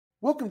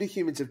Welcome to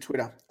Humans of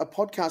Twitter, a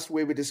podcast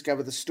where we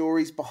discover the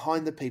stories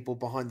behind the people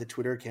behind the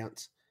Twitter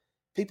accounts.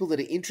 People that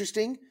are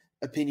interesting,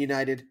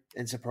 opinionated,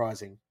 and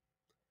surprising.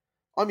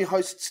 I'm your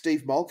host,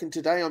 Steve Molk, and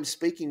today I'm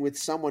speaking with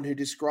someone who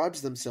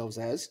describes themselves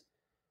as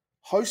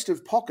host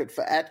of Pocket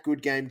for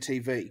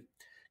 @GoodGameTV,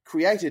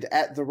 created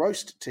at The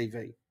Roast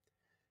TV.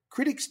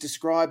 Critics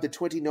describe the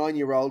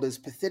 29-year-old as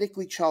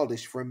pathetically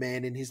childish for a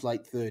man in his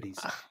late 30s.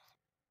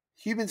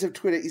 Humans of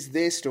Twitter is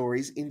their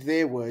stories, in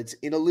their words,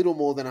 in a little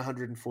more than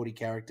 140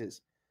 characters.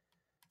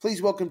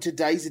 Please welcome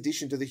today's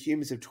edition to the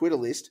Humans of Twitter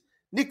list,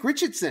 Nick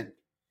Richardson.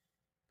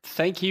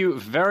 Thank you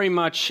very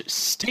much,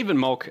 Stephen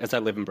Molk, as I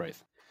live and breathe.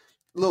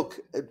 Look,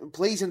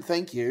 please and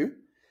thank you.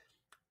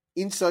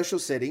 In social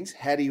settings,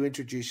 how do you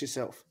introduce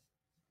yourself?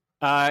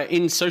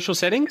 In social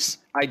settings,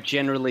 I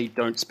generally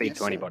don't speak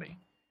to anybody.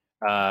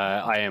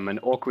 I am an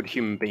awkward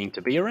human being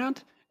to be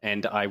around,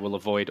 and I will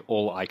avoid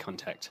all eye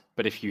contact.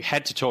 But if you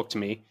had to talk to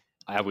me,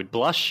 I would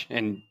blush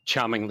and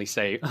charmingly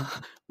say,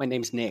 my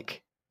name's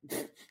Nick.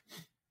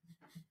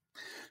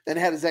 And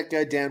how does that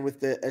go down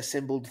with the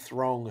assembled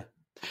throng?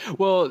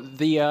 Well,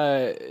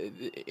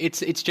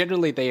 it's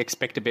generally they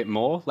expect a bit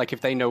more. Like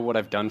if they know what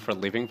I've done for a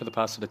living for the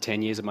past sort of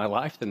 10 years of my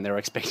life, then they're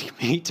expecting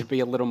me to be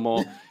a little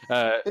more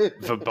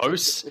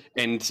verbose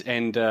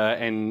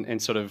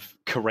and sort of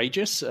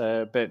courageous.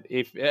 But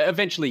if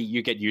eventually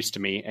you get used to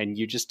me and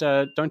you just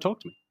don't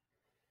talk to me.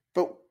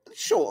 But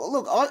sure,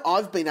 look,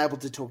 I've been able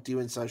to talk to you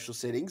in social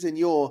settings, and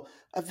you're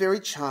a very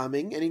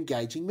charming and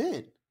engaging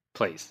man.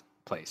 Please.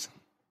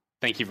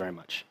 Thank you very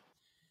much.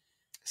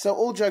 So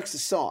all jokes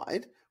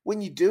aside,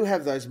 when you do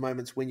have those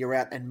moments when you're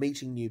out and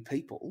meeting new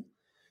people,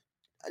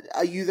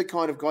 are you the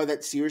kind of guy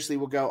that seriously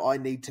will go, I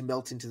need to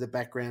melt into the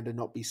background and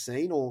not be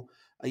seen? Or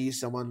are you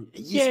someone,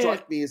 you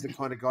strike me as the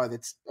kind of guy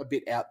that's a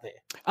bit out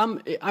there?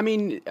 I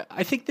mean,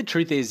 I think the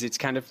truth is it's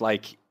kind of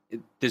like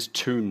there's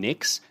two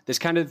Nicks. There's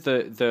kind of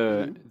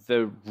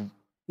the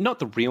not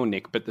the real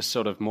Nick, but the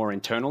sort of more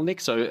internal Nick.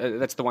 So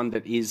that's the one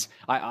that is,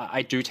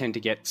 I do tend to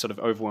get sort of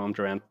overwhelmed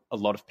around a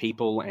lot of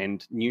people,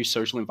 and new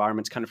social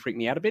environments kind of freak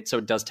me out a bit. So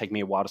it does take me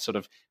a while to sort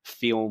of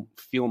feel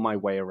my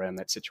way around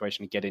that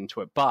situation and get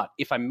into it. But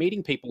if I'm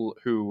meeting people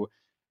who,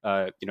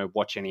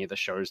 watch any of the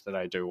shows that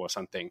I do or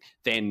something,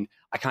 then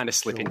I kind of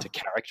slip into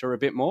character a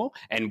bit more.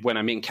 And when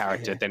I'm in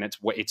character, then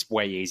it's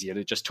way easier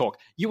to just talk.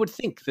 You would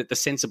think that the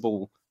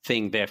sensible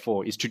thing,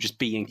 therefore, is to just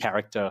be in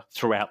character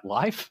throughout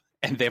life,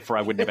 and therefore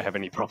I would never have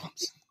any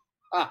problems.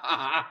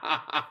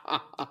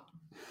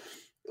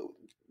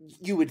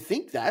 You would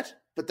think that,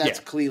 but that's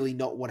clearly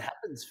not what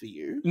happens for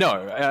you. No,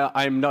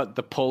 I'm not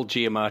the Paul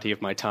Giamatti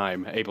of my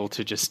time, able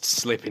to just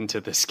slip into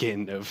the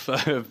skin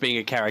of being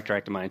a character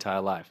actor my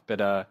entire life.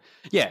 But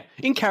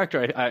in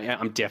character,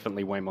 I'm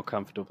definitely way more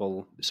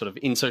comfortable sort of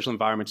in social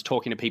environments,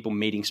 talking to people,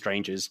 meeting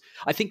strangers.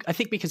 I think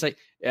because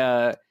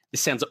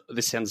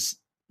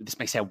this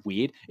may sound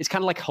weird. It's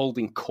kind of like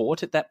holding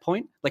court at that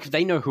point. Like if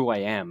they know who I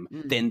am,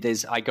 then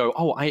I go,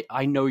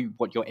 I know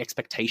what your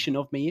expectation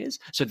of me is.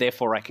 So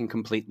therefore I can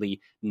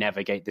completely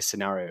navigate this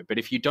scenario. But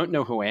if you don't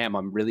know who I am,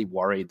 I'm really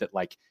worried that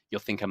like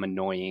you'll think I'm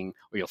annoying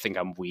or you'll think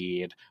I'm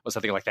weird or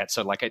something like that.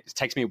 So like it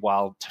takes me a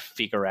while to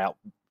figure out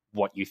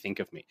what you think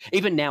of me.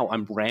 Even now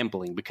I'm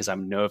rambling because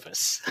I'm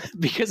nervous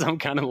because I'm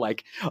kind of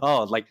like,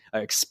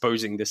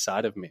 exposing this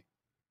side of me.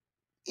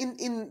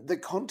 In the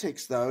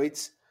context though,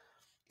 it's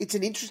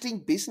an interesting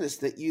business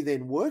that you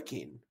then work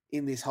in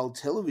this whole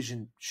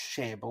television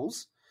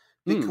shambles,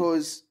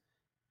 because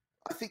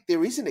I think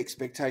there is an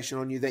expectation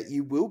on you that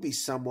you will be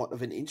somewhat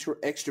of an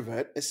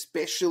extrovert,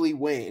 especially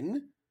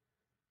when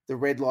the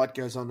red light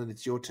goes on and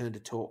it's your turn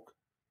to talk.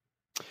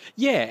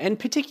 Yeah, and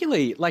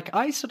particularly, like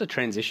I sort of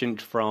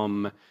transitioned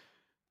from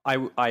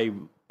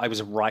I was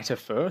a writer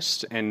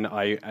first, and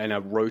I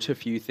wrote a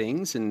few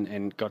things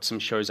and got some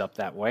shows up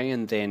that way,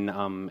 and then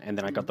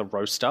I got the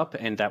roast up,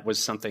 and that was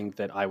something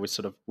that I was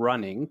sort of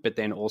running. But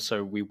then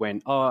also we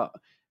went,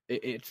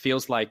 it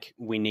feels like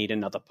we need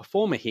another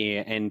performer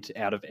here, and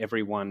out of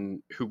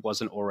everyone who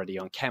wasn't already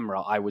on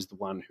camera, I was the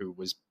one who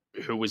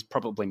was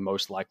probably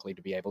most likely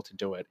to be able to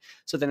do it.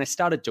 So then I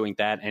started doing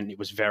that, and it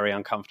was very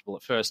uncomfortable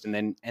at first, and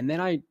then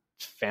I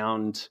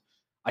found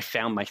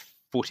my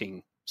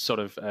footing sort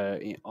of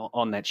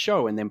on that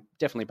show, and then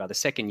definitely by the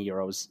second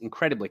year I was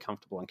incredibly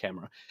comfortable on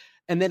camera.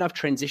 And then I've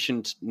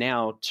transitioned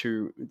now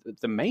to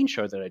the main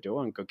show that I do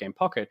on Good Game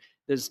Pocket.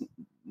 There's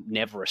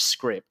never a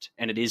script,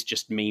 and it is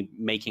just me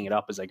making it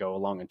up as I go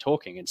along and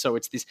talking. And so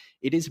it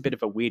is a bit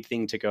of a weird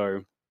thing to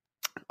go,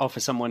 for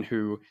someone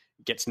who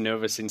gets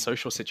nervous in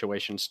social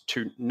situations,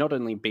 to not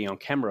only be on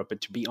camera,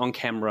 but to be on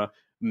camera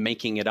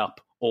making it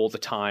up all the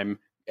time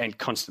and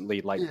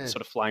constantly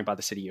sort of flying by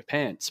the seat of your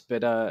pants.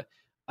 But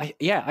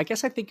I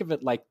guess I think of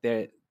it like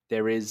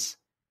there's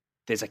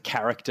a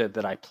character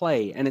that I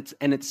play, and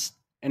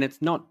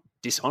it's not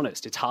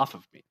dishonest. It's half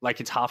of me. Like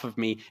it's half of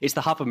me. It's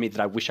the half of me that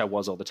I wish I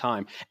was all the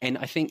time. And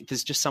I think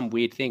there's just some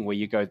weird thing where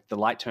you go, the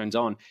light turns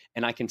on,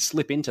 and I can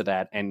slip into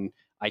that, and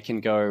I can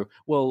go,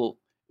 well,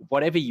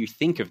 whatever you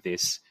think of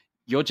this,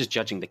 you're just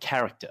judging the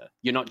character.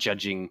 You're not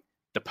judging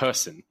the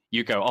person.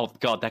 you go, oh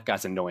God, that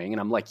guy's annoying.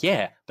 And I'm like,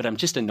 yeah, but I'm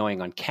just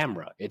annoying on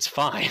camera. It's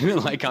fine.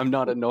 Like I'm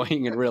not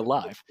annoying in real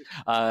life.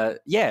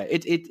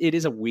 It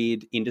is a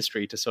weird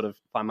industry to sort of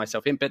find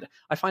myself in. But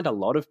I find a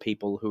lot of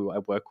people who I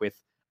work with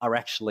are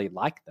actually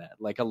like that.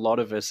 Like a lot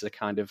of us are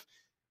kind of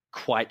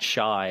quite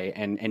shy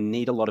and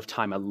need a lot of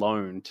time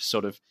alone to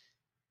sort of,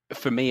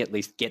 for me at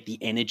least, get the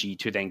energy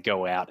to then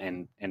go out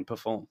and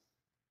perform.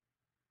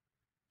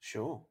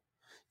 Sure.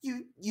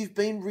 You've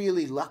been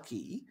really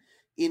lucky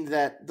in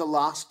that the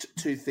last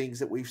two things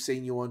that we've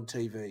seen you on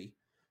TV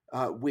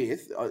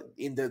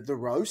in the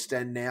roast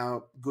and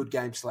now Good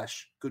Game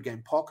 / Good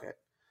Game Pocket,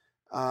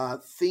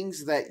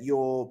 things that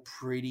you're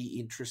pretty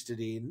interested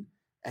in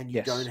and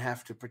you don't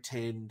have to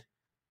pretend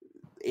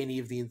any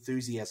of the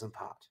enthusiasm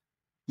part.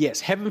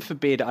 Yes, heaven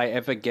forbid I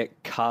ever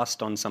get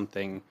cast on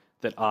something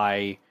that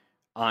I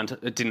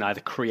didn't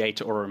either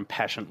create or am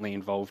passionately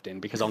involved in,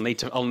 because I'll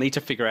need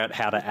to figure out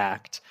how to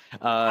act.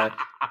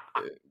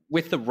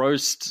 With the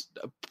roast,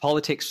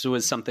 politics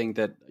was something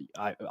that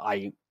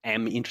I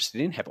am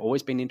interested in, have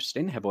always been interested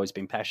in, have always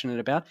been passionate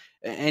about,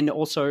 and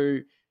also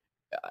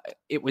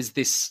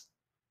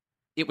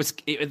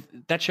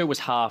that show was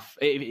half.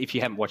 If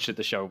you haven't watched it,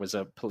 the show was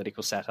a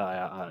political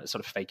satire,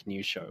 sort of fake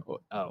news show,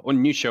 or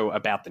news show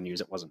about the news.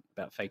 It wasn't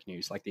about fake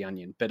news like The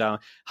Onion, but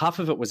half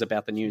of it was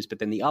about the news. But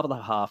then the other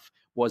half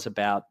was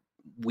about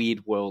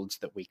weird worlds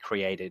that we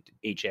created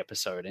each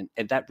episode,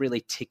 and that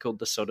really tickled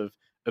the sort of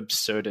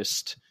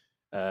absurdist,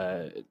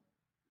 kind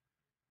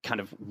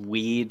of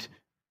weird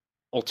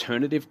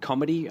alternative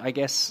comedy, I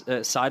guess,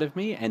 side of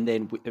me. And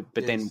then,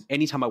 then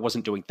anytime I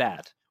wasn't doing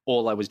that,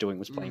 all I was doing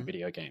was playing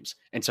video games.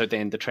 And so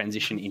then the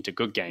transition into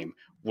Good Game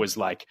was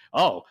like,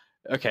 oh,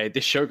 okay,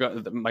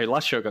 my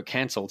last show got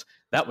cancelled.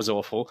 That was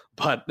awful.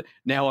 But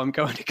now I'm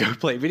going to go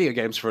play video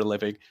games for a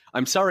living.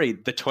 I'm sorry,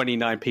 the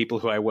 29 people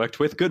who I worked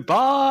with,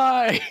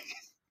 goodbye.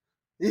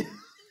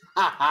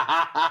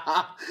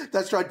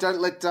 That's right.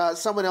 Don't let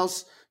someone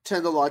else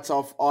turn the lights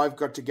off. I've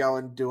got to go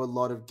and do a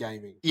lot of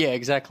gaming. Yeah,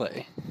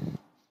 exactly.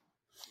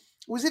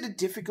 Was it a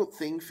difficult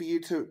thing for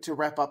you to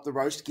wrap up the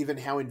roast, given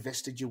how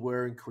invested you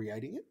were in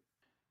creating it?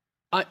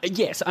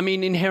 Yes. I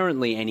mean,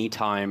 inherently,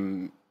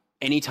 anytime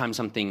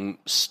something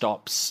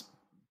stops,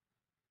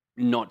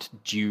 not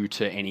due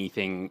to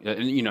anything,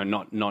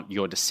 not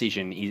your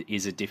decision,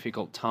 is a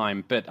difficult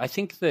time. But I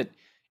think that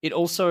it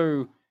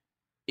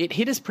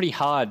hit us pretty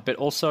hard, but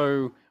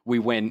also we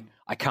went,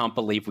 I can't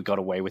believe we got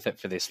away with it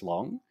for this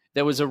long.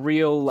 There was a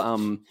real,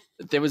 and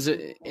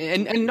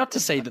not to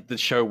say that the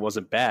show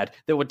wasn't bad.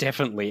 There were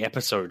definitely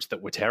episodes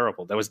that were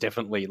terrible. There was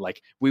definitely,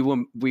 like, we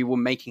were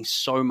making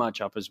so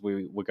much up as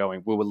we were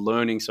going. We were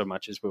learning so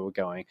much as we were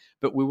going.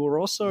 But we were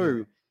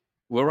also,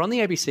 we were on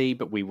the ABC,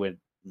 but we were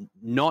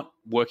not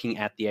working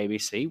at the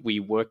ABC. We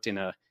worked in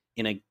a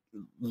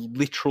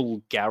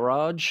literal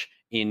garage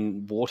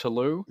in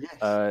Waterloo.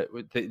 Yes.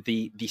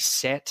 The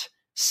set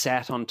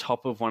sat on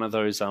top of one of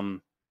those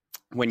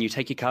when you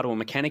take your car to a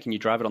mechanic and you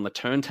drive it on the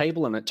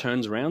turntable and it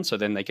turns around so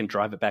then they can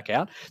drive it back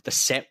out. The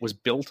set was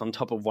built on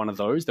top of one of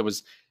those. There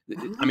was,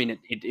 I mean,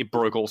 it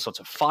broke all sorts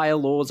of fire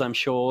laws, I'm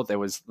sure. There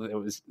was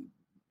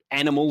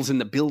animals in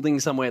the building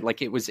somewhere.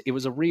 Like it was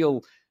a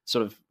real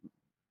sort of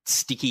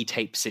sticky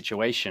tape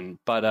situation.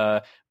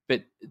 But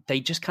they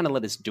just kind of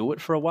let us do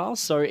it for a while.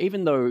 So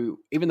even though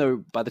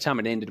by the time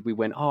it ended, we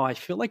went, oh, I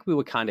feel like we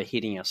were kind of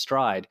hitting our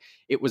stride.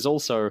 It was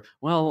also,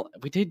 well,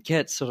 we did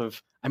get sort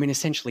of, I mean,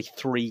 essentially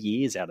 3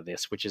 years out of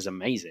this, which is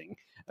amazing.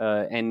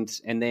 And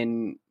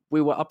then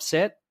we were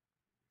upset,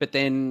 but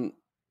then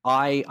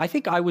I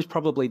think I was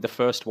probably the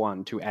first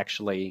one to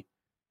actually,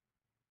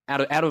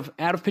 out of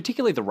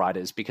particularly the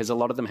writers, because a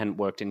lot of them hadn't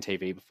worked in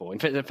TV before.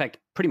 In fact,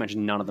 pretty much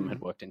none of them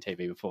had worked in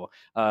TV before.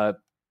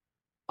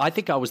 I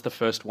think I was the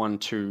first one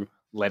to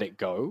let it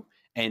go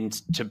and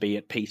to be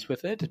at peace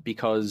with it,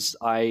 because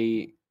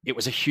it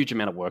was a huge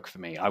amount of work for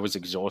me. I was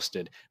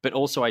exhausted, but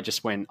also I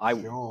just went,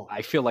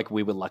 I feel like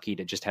we were lucky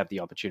to just have the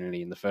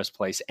opportunity in the first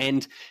place.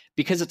 And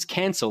because it's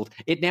cancelled,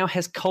 it now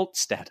has cult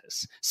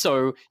status.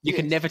 So you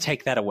can never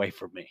take that away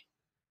from me.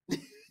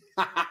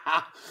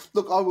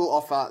 Look, I will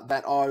offer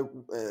that I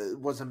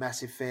was a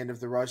massive fan of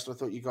the roast. I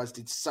thought you guys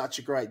did such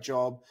a great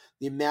job.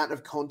 The amount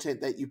of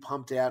content that you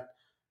pumped out,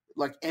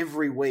 like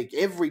every week,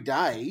 every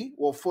day,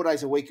 well, 4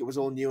 days a week, it was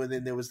all new. And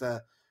then there was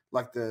the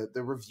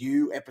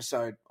review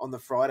episode on the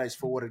Fridays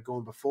for what had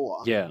gone before.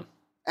 Yeah.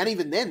 And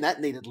even then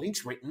that needed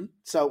links written.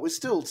 So it was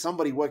still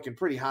somebody working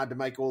pretty hard to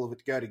make all of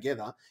it go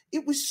together.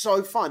 It was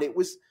so fun. It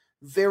was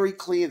very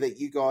clear that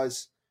you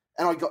guys,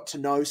 and I got to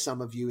know some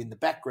of you in the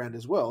background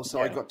as well. So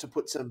I got to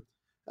put some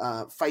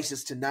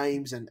faces to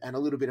names and a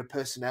little bit of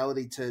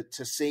personality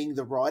to seeing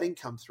the writing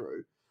come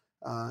through.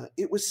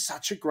 It was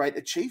such a great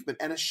achievement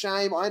and a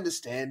shame. I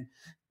understand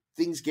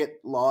things get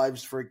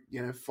lives for,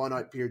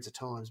 finite periods of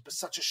times, but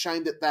such a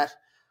shame that,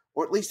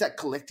 or at least that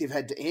collective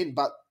had to end.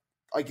 But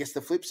I guess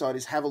the flip side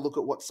is have a look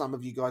at what some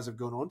of you guys have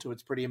gone on to.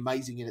 It's pretty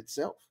amazing in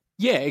itself.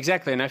 Yeah,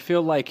 exactly. And I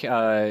feel like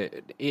there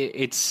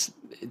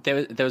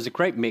was a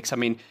great mix. I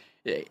mean,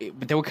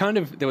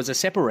 there was a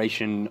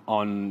separation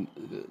on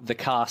the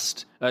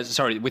cast.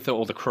 With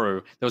all the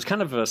crew, there was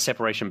kind of a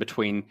separation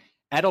between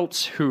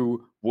adults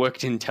who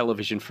worked in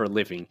television for a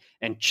living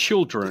and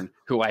children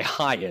who I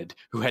hired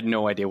who had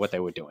no idea what they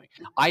were doing.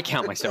 I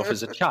count myself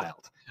as a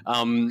child.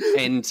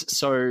 And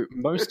so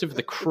most of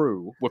the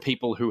crew were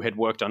people who had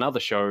worked on other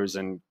shows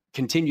and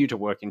continue to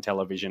work in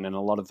television, and a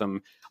lot of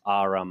them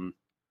are,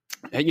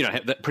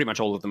 pretty much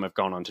all of them have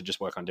gone on to just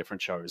work on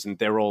different shows, and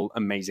they're all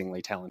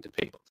amazingly talented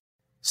people.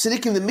 So,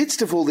 Nick, in the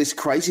midst of all this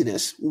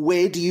craziness,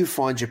 where do you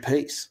find your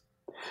peace?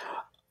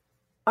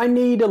 I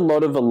need a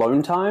lot of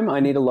alone time. I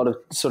need a lot of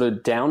sort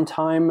of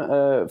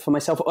downtime for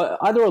myself,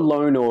 either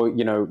alone or,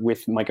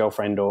 with my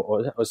girlfriend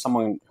or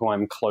someone who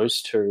I'm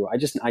close to. I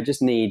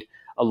just need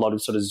a lot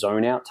of sort of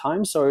zone out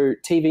time. So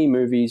TV,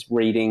 movies,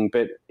 reading,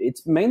 but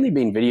it's mainly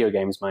been video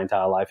games my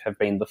entire life have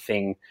been the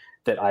thing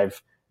that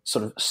I've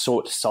sort of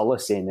sought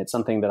solace in. It's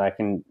something that I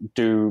can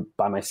do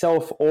by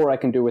myself or I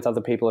can do with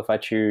other people if I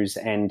choose.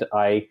 And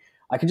I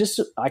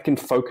can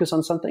focus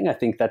on something. I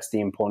think that's the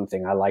important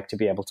thing. I like to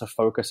be able to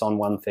focus on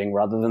one thing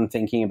rather than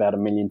thinking about a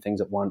million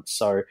things at once.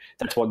 So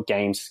that's what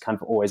games kind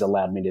of always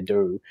allowed me to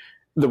do.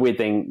 The weird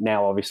thing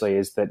now, obviously,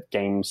 is that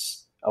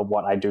games are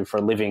what I do for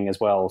a living as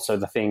well. So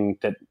the thing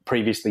that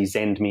previously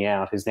zenned me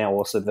out is now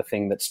also the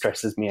thing that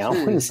stresses me out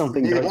when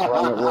something goes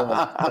wrong at work.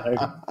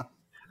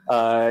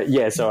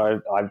 So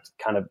I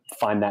kind of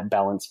find that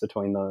balance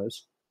between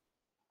those.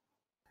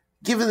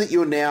 Given that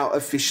you're now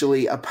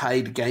officially a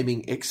paid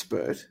gaming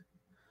expert,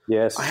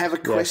 yes, I have a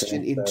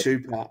question in two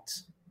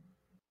parts.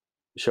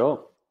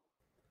 Sure.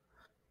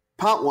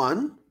 Part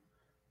one,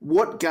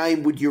 what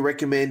game would you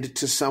recommend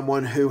to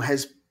someone who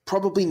has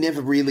probably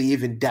never really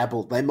even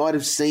dabbled? They might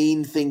have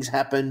seen things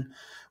happen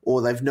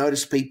or they've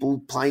noticed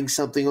people playing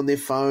something on their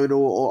phone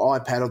or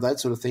iPad or that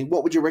sort of thing.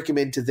 What would you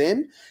recommend to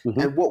them? Mm-hmm.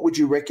 And what would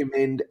you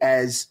recommend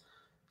as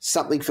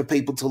something for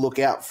people to look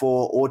out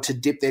for or to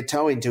dip their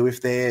toe into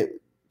if they're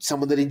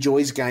someone that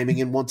enjoys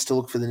gaming and wants to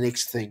look for the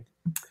next thing?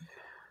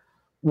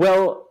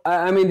 Well,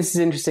 I mean, this is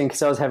interesting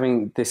because I was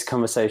having this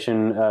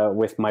conversation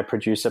with my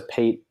producer,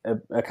 Pete,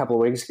 a couple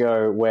of weeks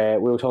ago where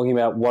we were talking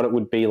about what it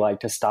would be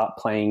like to start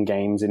playing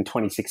games in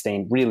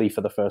 2016, really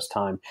for the first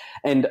time.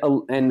 And a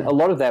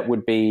lot of that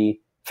would be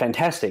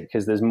fantastic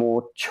because there's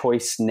more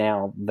choice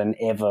now than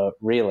ever,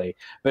 really.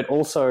 But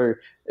also,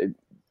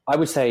 I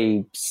would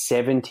say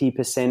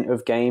 70%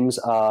 of games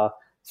are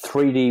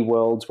 3D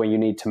worlds where you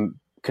need to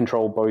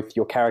control both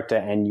your character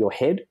and your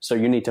head. So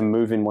you need to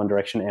move in one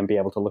direction and be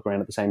able to look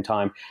around at the same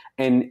time.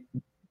 And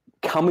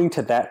coming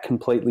to that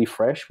completely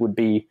fresh would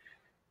be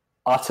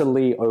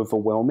utterly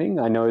overwhelming.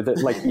 I know that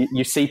like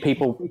you see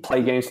people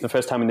play games for the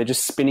first time and they're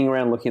just spinning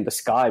around looking at the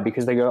sky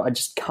because they go, I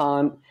just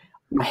can't,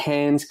 my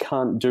hands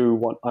can't do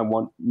what I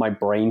want my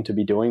brain to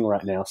be doing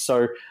right now.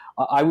 So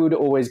I would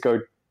always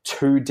go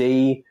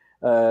 2D,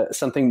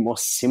 something more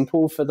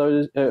simple for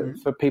those,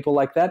 for people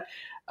like that.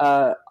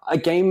 A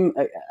game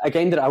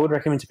that I would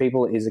recommend to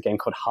people is a game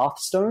called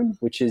Hearthstone,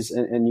 which is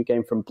a new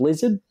game from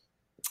Blizzard,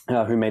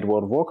 who made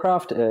World of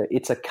Warcraft.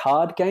 It's a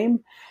card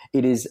game.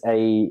 It is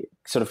a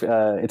sort of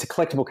it's a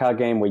collectible card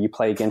game where you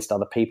play against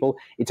other people.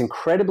 It's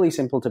incredibly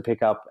simple to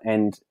pick up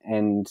and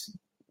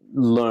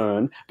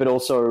learn, but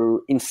also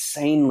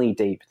insanely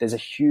deep. There's a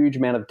huge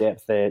amount of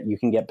depth there. You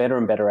can get better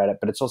and better at it,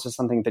 but it's also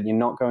something that you're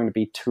not going to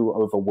be too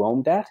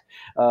overwhelmed at.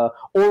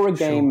 Or a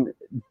game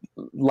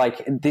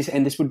like this,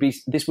 and this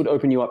would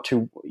open you up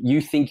to,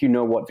 you think you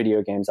know what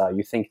video games are.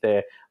 You think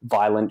they're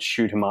violent,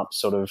 shoot 'em up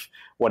sort of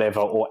whatever,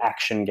 or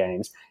action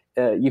games.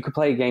 You could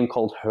play a game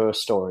called Her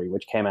Story,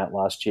 which came out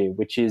last year,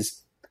 which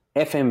is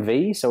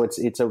FMV, so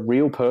it's a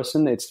real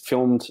person. They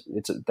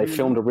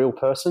filmed a real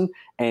person,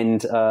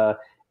 and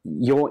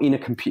you're in a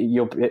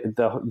computer.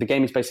 The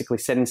game is basically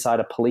set inside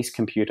a police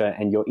computer,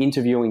 and you're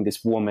interviewing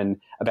this woman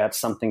about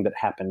something that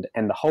happened.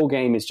 And the whole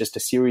game is just a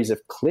series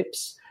of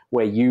clips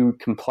where you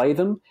can play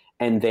them,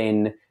 and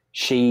then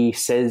she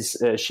says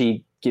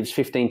she gives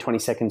 15, 20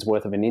 seconds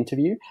worth of an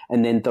interview,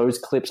 and then those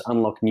clips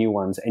unlock new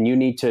ones, and you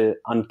need to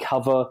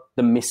uncover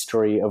the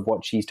mystery of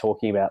what she's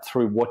talking about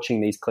through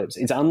watching these clips.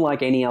 It's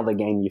unlike any other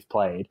game you've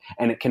played,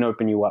 and it can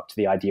open you up to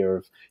the idea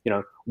of,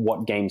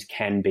 what games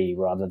can be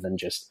rather than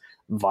just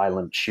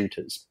violent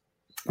shooters.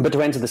 But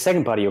to answer the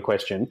second part of your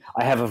question,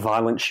 I have a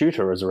violent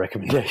shooter as a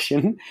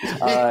recommendation.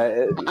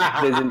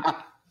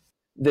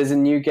 There's a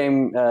new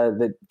game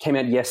that came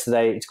out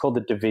yesterday. It's called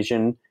The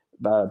Division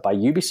by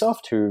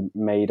Ubisoft, who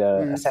made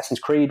Assassin's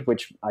Creed,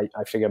 which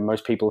I figure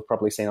most people have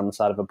probably seen on the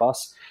side of a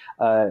bus.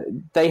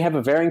 They have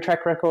a varying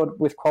track record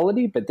with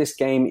quality, but this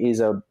game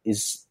is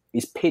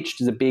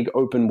pitched as a big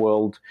open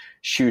world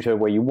shooter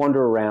where you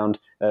wander around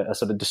a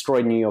sort of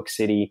destroyed New York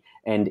City,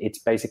 and it's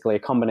basically a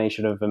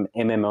combination of an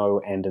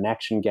MMO and an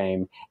action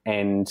game.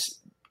 And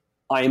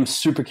I am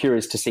super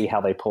curious to see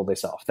how they pull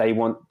this off. They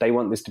want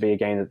this to be a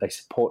game that they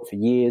support for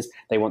years.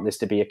 They want this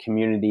to be a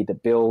community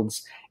that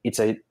builds. It's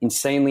an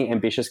insanely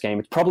ambitious game.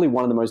 It's probably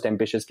one of the most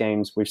ambitious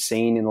games we've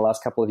seen in the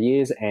last couple of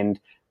years, and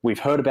we've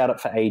heard about it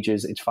for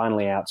ages. It's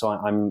finally out, so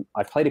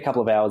I've played a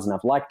couple of hours and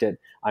I've liked it.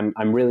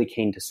 I'm really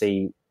keen to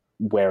see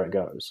where it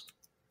goes.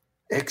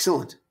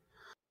 Excellent.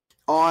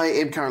 I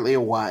am currently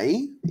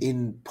away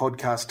in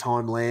podcast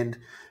time land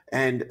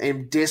and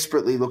am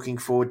desperately looking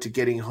forward to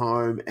getting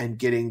home and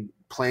getting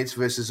Plants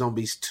vs.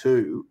 Zombies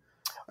 2,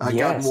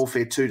 Garden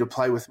Warfare 2 to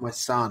play with my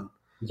son.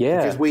 Yeah.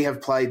 Because we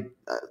have played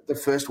the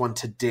first one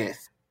to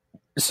death.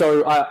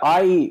 So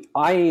I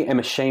am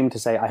ashamed to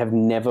say I have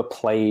never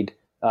played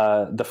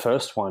the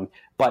first one,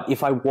 but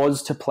if I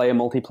was to play a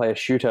multiplayer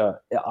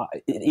shooter,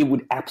 it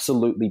would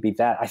absolutely be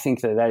that. I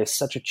think that is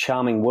such a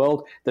charming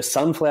world. The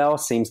sunflower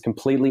seems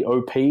completely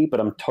OP, but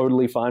I'm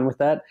totally fine with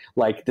that.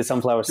 Like, the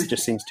sunflower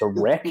just seems to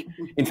wreck.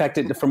 In fact,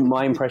 from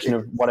my impression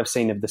of what I've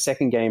seen of the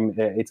second game,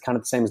 it's kind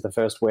of the same as the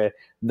first, where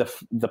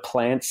the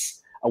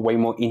plants are way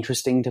more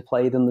interesting to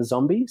play than the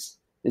zombies.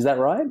 Is that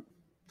right?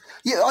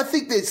 Yeah, I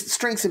think there's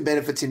strengths and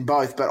benefits in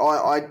both, but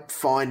I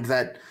find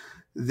that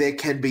there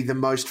can be the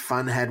most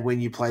fun had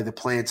when you play the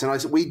plants.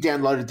 And we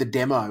downloaded the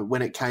demo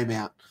when it came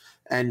out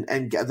and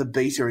the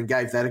beta and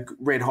gave that a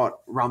red hot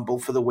rumble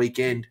for the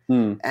weekend.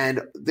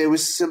 And there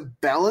was some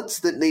balance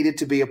that needed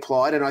to be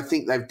applied, and I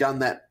think they've done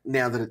that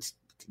now that it's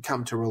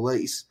come to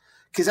release.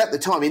 Because at the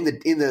time, in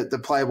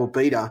the playable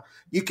beta,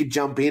 you could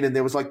jump in and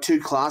there was like 2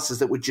 classes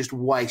that would just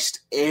waste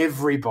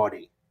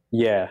everybody.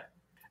 Yeah.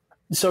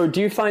 So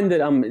do you find that,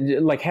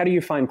 how do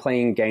you find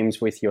playing games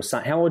with your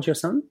son? How old's your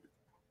son?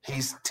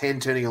 He's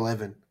 10, turning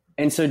 11.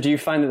 And so do you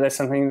find that that's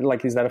something,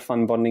 is that a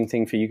fun bonding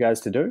thing for you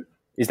guys to do?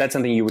 Is that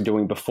something you were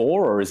doing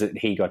before, or is it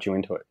he got you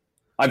into it?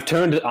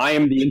 I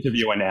am the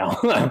interviewer now,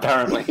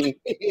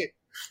 apparently.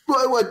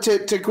 Well,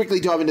 to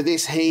quickly dive into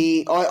this,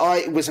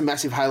 I was a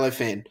massive Halo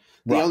fan.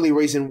 The only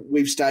reason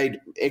we've stayed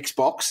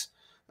Xbox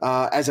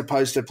as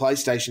opposed to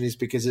PlayStation is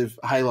because of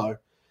Halo.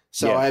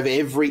 So I have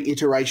every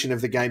iteration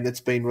of the game that's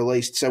been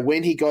released. So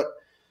when he got,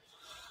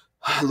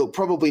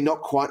 probably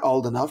not quite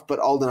old enough, but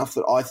old enough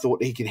that I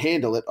thought he could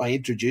handle it, I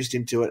introduced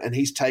him to it, and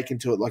he's taken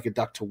to it like a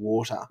duck to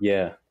water.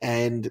 Yeah.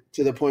 And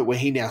to the point where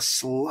he now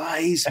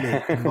slays me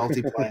in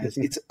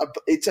multiplayer.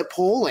 It's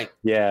appalling.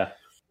 Yeah.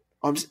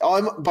 I'm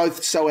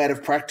both so out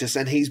of practice,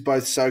 and he's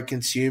both so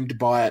consumed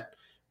by it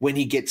when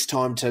he gets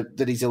time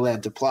that he's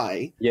allowed to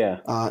play. Yeah.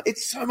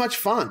 It's so much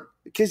fun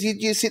because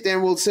you sit there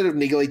and we'll sort of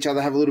niggle each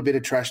other, have a little bit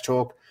of trash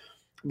talk.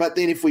 But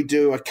then if we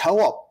do a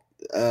co-op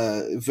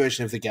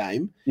version of the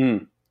game,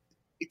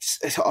 it's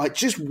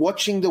just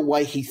watching the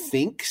way he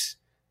thinks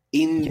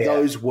in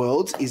those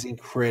worlds is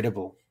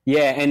incredible.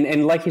 Yeah,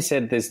 and like you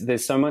said,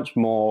 there's so much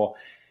more.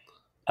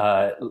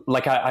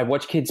 I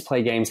watch kids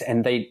play games,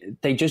 and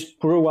they just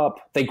grew up.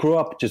 They grew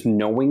up just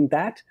knowing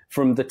that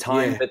from the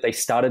time that they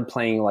started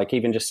playing, like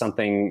even just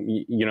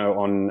something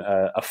on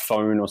a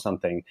phone or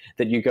something.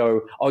 That you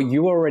go, oh,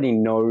 you already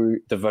know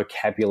the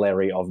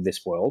vocabulary of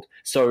this world,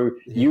 so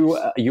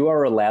you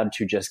are allowed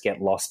to just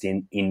get lost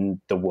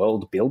in the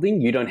world building.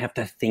 You don't have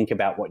to think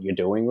about what you're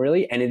doing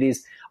really, and it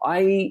is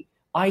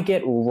I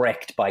get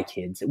wrecked by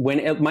kids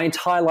when my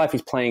entire life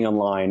is playing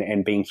online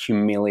and being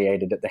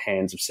humiliated at the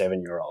hands of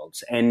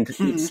 7-year-olds. And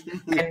there's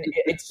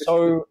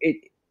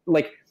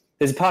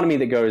a part of me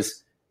that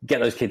goes, get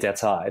those kids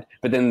outside.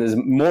 But then there's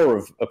more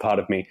of a part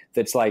of me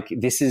that's like,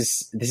 this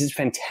is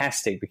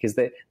fantastic because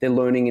they're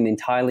learning an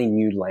entirely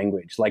new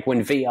language. Like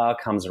when VR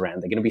comes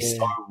around, they're going to be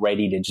so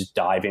ready to just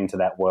dive into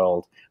that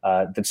world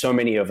that so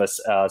many of us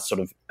are sort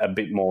of a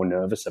bit more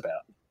nervous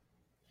about.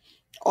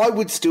 I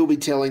would still be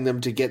telling them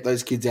to get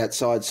those kids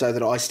outside so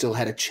that I still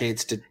had a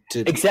chance to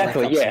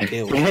exactly. Yeah,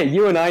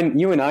 you and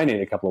I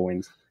need a couple of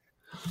wins.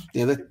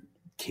 Yeah, the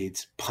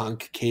kids,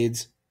 punk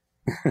kids.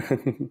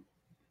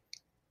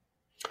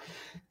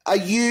 Are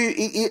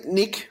you,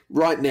 Nick,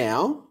 right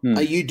now?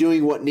 Are you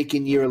doing what Nick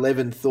in year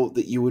 11 thought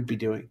that you would be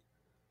doing?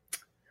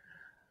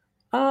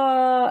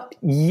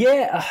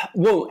 Yeah.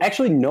 Well,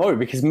 actually, no,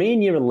 because me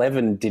in year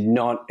 11 did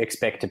not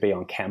expect to be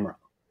on camera.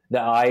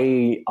 That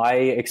I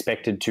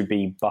expected to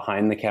be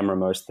behind the camera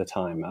most of the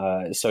time.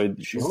 So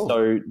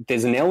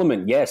there's an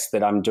element, yes,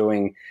 that I'm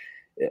doing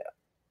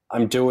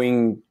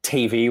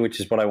TV, which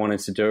is what I wanted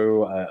to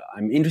do.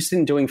 I'm interested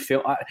in doing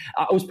film.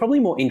 I was probably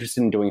more interested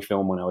in doing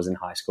film when I was in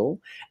high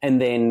school. And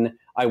then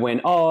I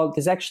went,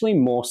 there's actually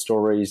more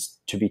stories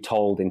to be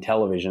told in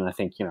television. I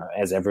think,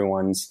 as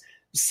everyone's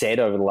said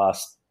over the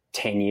last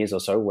 10 years or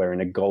so, we're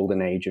in a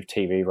golden age of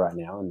TV right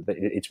now, and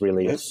it's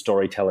really a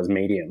storyteller's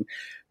medium.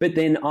 But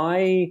then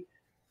I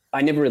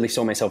never really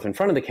saw myself in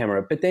front of the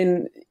camera, but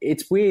then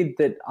it's weird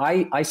that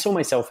I saw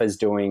myself as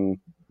doing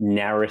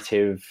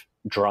narrative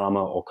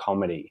drama or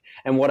comedy.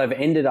 And what I've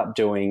ended up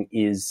doing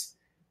is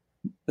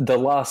the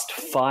last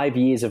 5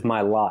 years of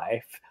my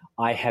life,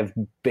 I have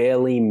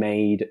barely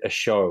made a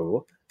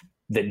show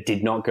that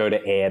did not go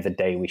to air the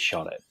day we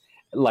shot it.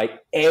 Like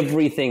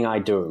everything I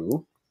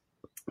do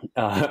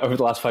over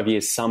the last 5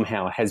 years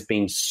somehow has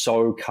been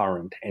so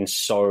current and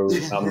so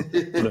sort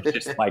of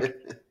just like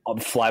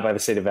fly by the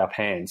seat of our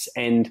pants.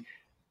 And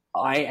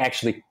I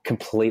actually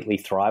completely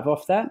thrive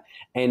off that.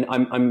 And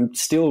I'm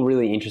still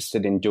really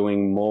interested in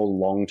doing more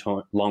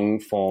long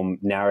form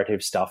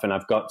narrative stuff. And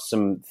I've got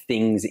some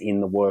things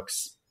in the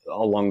works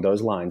along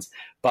those lines.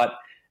 But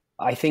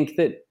I think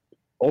that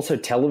also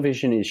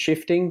television is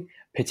shifting,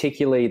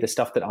 particularly the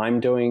stuff that I'm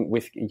doing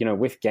with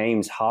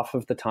games. Half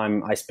of the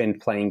time I spend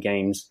playing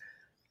games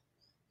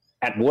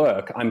at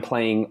work, I'm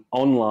playing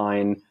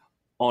online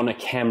on a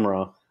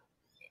camera,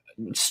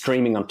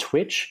 streaming on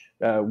Twitch,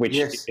 which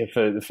Yes.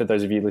 for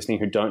those of you listening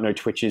who don't know,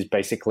 Twitch is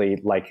basically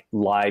like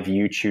live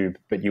YouTube,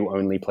 but you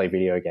only play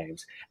video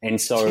games. And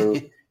so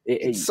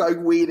it's so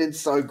weird and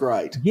so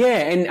great. Yeah,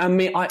 and I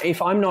mean,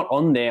 if I'm not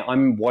on there,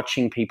 I'm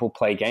watching people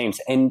play games.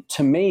 And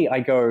to me, I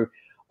go,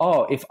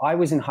 oh, if I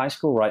was in high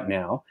school right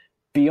now,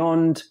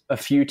 beyond a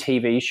few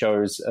TV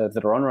shows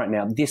that are on right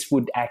now, this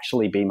would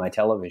actually be my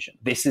television.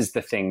 This is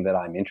the thing that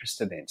I'm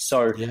interested in.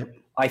 So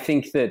I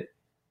think that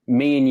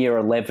me in year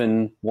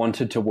 11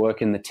 wanted to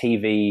work in the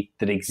TV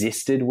that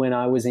existed when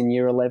I was in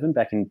year 11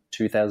 back in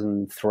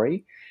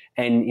 2003.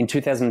 And in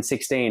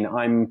 2016,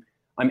 I'm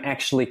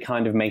actually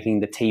kind of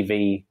making the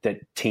TV that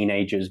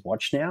teenagers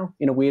watch now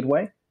in a weird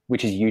way,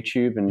 which is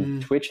YouTube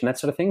and Twitch and that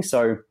sort of thing.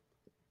 So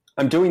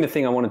I'm doing the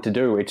thing I wanted to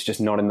do. It's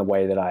just not in the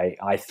way that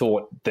I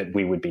thought that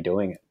we would be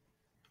doing it.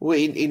 Well,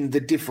 in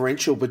the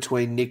differential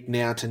between Nick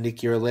now to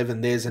Nick year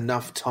 11, there's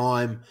enough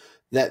time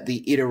that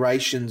the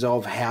iterations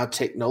of how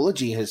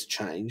technology has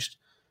changed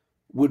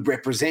would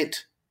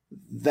represent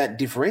that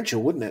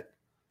differential, wouldn't it?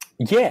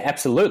 Yeah,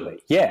 absolutely.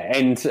 Yeah,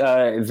 and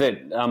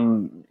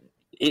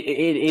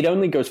it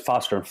only goes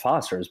faster and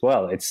faster as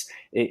well.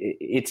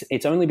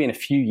 It's only been a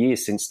few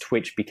years since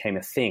Twitch became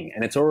a thing,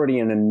 and it's already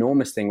an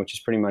enormous thing, which is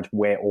pretty much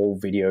where all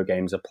video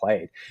games are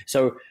played.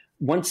 So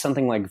once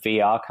something like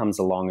VR comes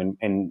along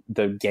and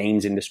the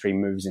games industry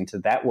moves into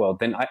that world,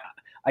 then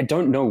I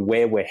don't know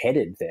where we're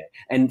headed there.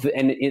 And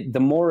the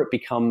more it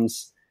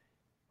becomes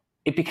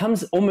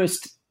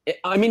almost,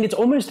 I mean, it's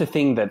almost a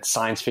thing that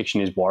science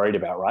fiction is worried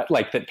about, right?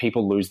 Like that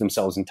people lose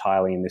themselves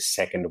entirely in this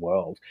second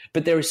world.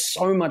 But there is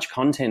so much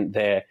content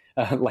there,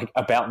 like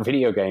about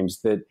video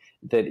games that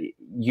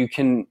you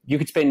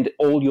could spend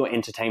all your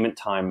entertainment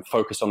time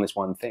focused on this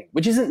one thing,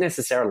 which isn't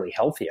necessarily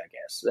healthy, I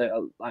guess.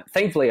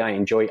 Thankfully, I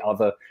enjoy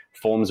other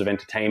forms of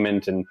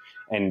entertainment and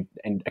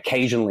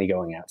occasionally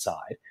going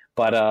outside.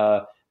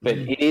 But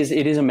it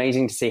is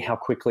amazing to see how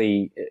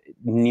quickly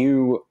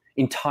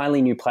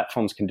entirely new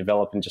platforms can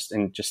develop and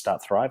just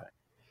start thriving.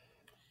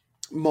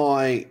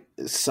 My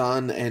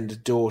son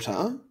and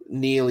daughter,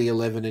 nearly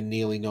 11 and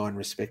nearly 9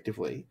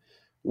 respectively,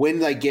 when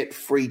they get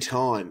free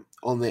time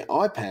on their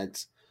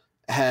iPads,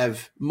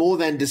 have more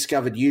than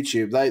discovered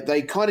YouTube.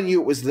 They kind of knew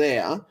it was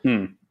there,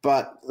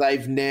 but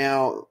they've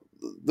now,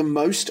 the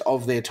most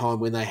of their time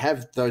when they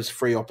have those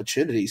free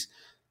opportunities,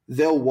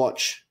 they'll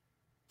watch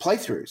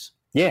playthroughs.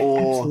 Yeah, or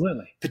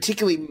absolutely.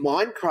 Particularly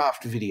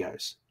Minecraft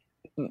videos.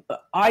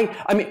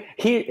 I mean,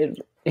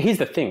 here's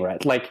the thing,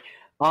 right? Like,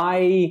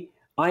 I'm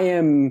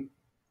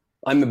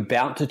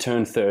about to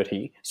turn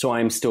 30, so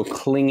I'm still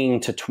clinging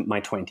to my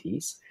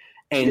 20s.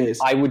 And yes.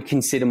 I would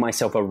consider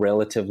myself a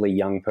relatively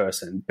young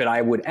person, but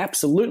I would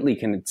absolutely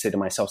consider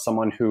myself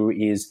someone who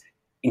is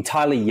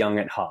entirely young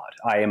at heart.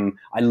 I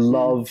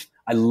love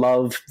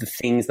the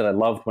things that I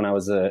loved when I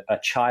was a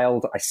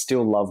child. I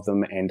still love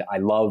them, and I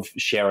love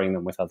sharing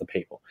them with other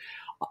people.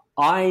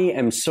 I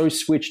am so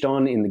switched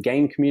on in the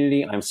game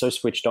community. I'm so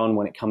switched on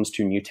when it comes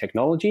to new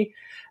technology,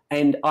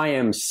 and I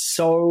am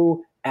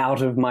so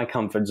out of my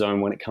comfort zone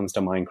when it comes to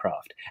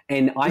Minecraft.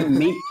 And I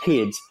meet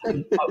kids.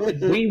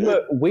 We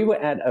were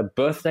at a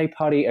birthday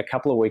party a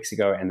couple of weeks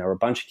ago, and there were a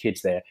bunch of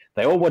kids there.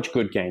 They all watch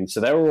Good Games,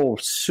 so they were all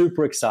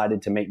super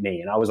excited to meet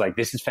me. And I was like,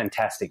 this is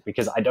fantastic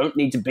because I don't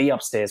need to be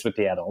upstairs with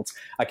the adults.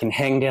 I can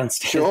hang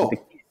downstairs with the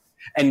kids.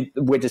 And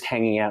we're just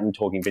hanging out and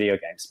talking video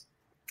games.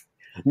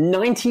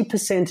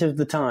 90% of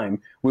the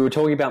time we were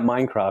talking about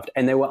Minecraft,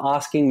 and they were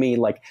asking me,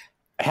 like,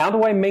 how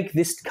do I make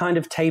this kind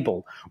of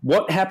table?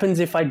 What happens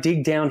if I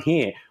dig down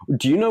here?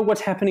 Do you know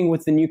what's happening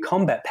with the new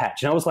combat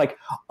patch? And I was like,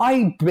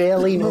 I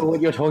barely know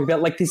what you're talking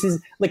about. Like, this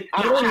is like,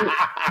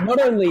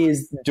 not only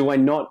is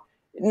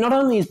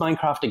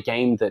Minecraft a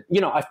game that,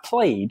 you know, I've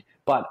played,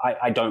 but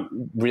I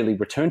don't really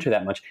return to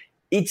that much.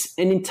 It's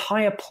an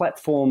entire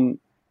platform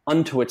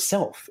unto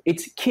itself.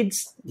 It's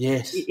kids.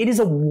 Yes. It is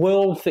a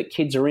world that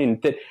kids are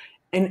in that.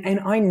 And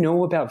I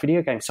know about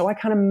video games, so I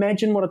can't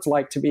imagine what it's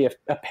like to be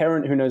a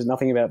parent who knows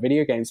nothing about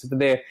video games. For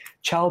their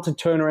child to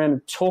turn around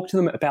and talk to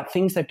them about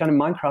things they've done in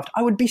Minecraft,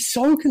 I would be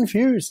so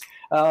confused.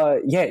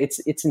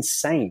 It's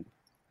insane.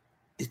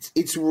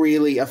 It's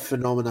really a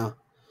phenomena,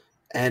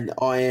 and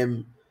I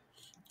am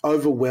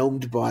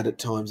overwhelmed by it at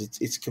times.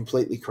 It's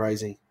completely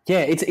crazy. Yeah,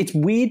 it's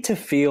weird to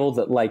feel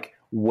that, like,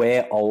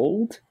 we're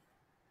old,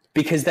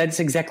 because that's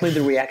exactly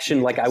the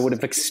reaction like I would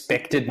have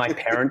expected my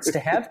parents to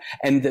have,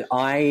 and that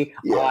I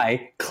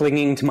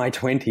clinging to my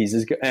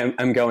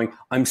 20s,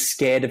 I'm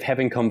scared of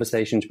having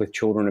conversations with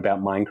children about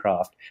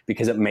Minecraft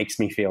because it makes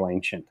me feel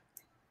ancient.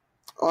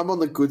 I'm on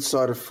the good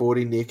side of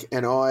 40, Nick,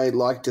 and I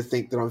like to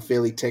think that I'm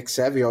fairly tech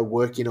savvy. I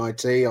work in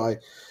IT. I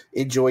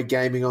enjoy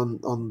gaming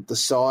on the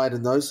side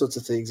and those sorts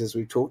of things, as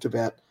we've talked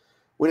about.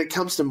 When it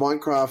comes to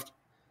Minecraft,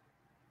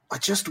 I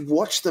just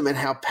watch them and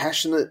how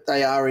passionate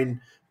they are in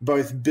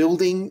both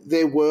building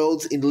their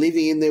worlds, in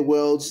living in their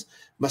worlds.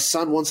 My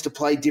son wants to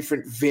play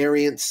different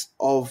variants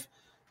of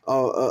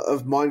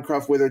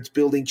Minecraft, whether it's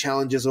building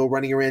challenges or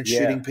running around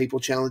shooting people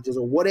challenges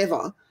or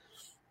whatever.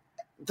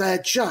 They're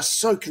just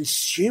so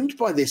consumed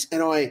by this,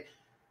 and I,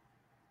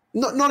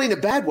 not in a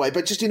bad way,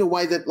 but just in a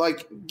way that,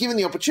 like, given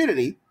the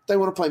opportunity, they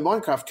want to play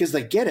Minecraft because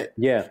they get it.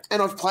 Yeah.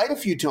 And I've played a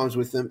few times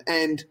with them,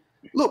 and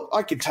look,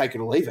 I could take it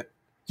or leave it.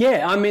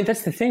 Yeah, I mean,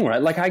 that's the thing,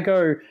 right? Like, I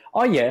go,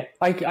 oh, yeah,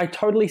 I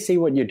totally see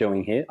what you're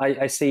doing here.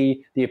 I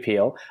see the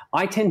appeal.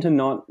 I tend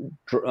to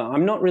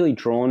I'm not really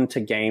drawn to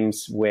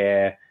games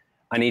where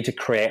I need to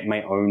create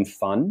my own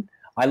fun.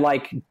 I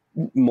like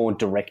more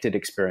directed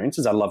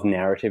experiences. I love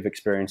narrative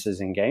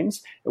experiences in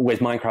games, whereas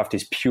Minecraft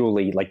is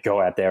purely like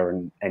go out there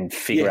and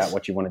figure out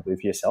what you want to do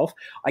for yourself.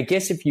 I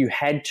guess if you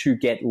had to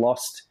get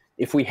lost,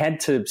 if we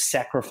had to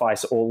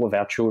sacrifice all of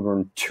our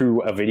children to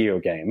a video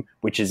game,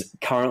 which is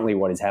currently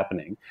what is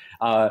happening,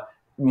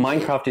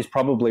 Minecraft is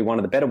probably one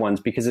of the better ones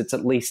because it's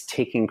at least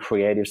ticking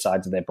creative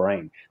sides of their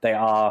brain. They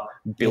are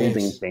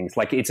building things.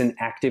 Like, it's an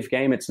active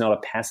game. It's not a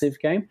passive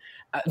game.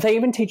 They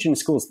even teach in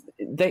schools.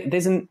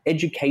 There's an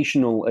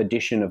educational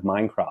edition of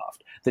Minecraft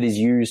that is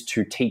used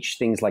to teach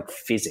things like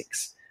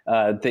physics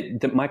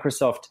that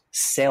Microsoft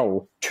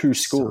sell to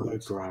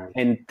schools. So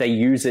and they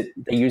use it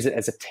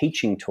as a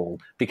teaching tool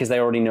because they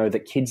already know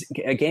that kids,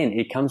 again,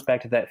 it comes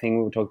back to that thing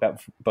we were talking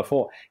about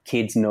before.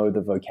 Kids know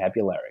the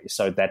vocabulary.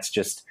 So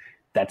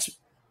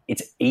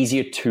it's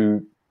easier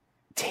to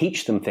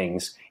teach them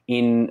things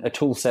in a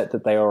tool set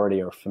that they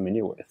already are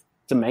familiar with.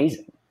 It's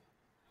amazing.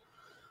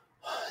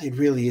 It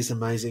really is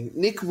amazing.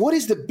 Nick, what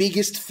is the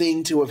biggest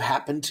thing to have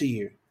happened to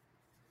you?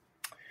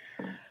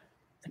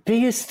 The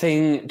biggest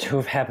thing to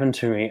have happened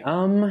to me,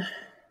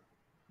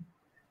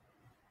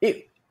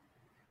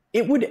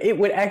 it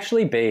would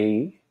actually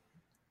be,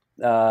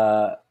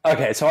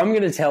 okay, so I'm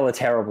going to tell a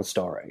terrible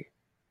story.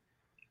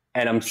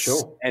 And I'm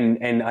sure.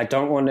 And I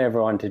don't want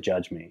everyone to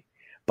judge me,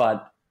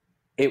 but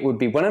it would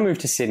be when I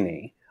moved to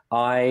Sydney,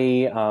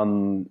 I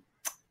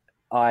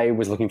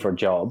was looking for a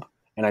job.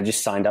 And I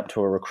just signed up to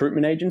a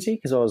recruitment agency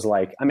because I was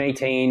like, I'm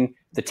 18,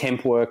 the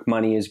temp work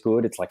money is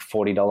good. It's like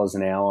 $40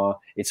 an hour.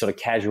 It's sort of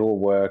casual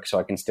work, so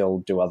I can still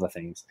do other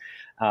things.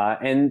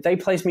 And they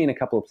placed me in a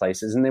couple of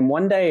places. And then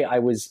one day I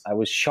was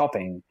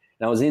shopping,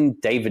 and I was in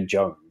David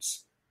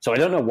Jones. So I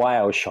don't know why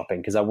I was shopping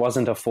because I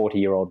wasn't a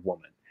 40-year-old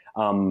woman.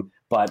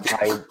 But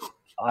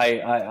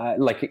I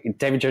like,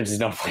 David Jones is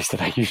not a place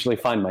that I usually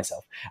find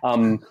myself.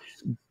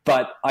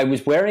 But I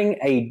was wearing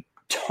a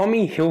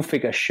Tommy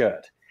Hilfiger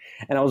shirt.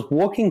 And I was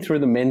walking through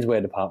the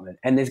menswear department,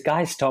 and this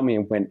guy stopped me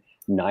and went,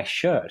 "Nice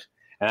shirt."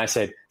 And I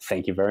said,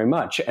 "Thank you very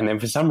much." And then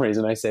for some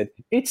reason I said,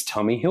 "It's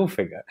Tommy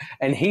Hilfiger."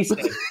 And he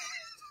said,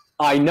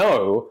 "I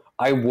know,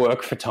 I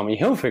work for Tommy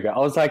Hilfiger." I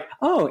was like,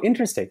 "Oh,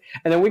 interesting."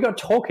 And then we got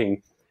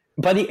talking.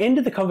 By the end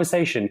of the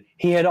conversation,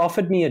 he had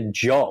offered me a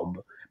job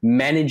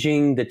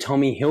managing the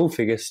Tommy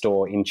Hilfiger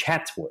store in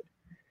Chatswood.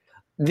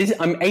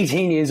 I'm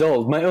 18 years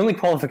old. My only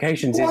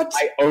qualifications is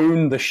I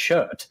own the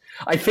shirt.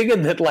 I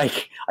figured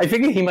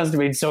he must have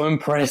been so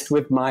impressed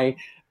with my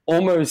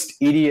almost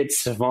idiot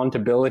savant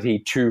ability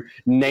to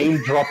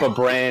name drop a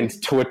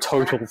brand to a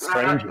total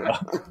stranger.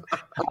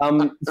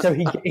 So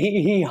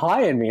he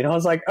hired me, and I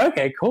was like,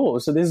 okay, cool.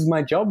 So this is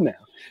my job now.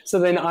 So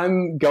then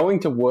I'm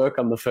going to work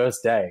on the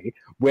first day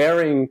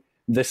wearing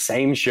the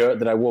same shirt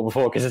that I wore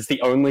before because it's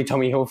the only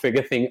Tommy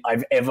Hilfiger thing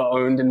I've ever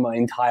owned in my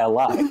entire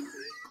life.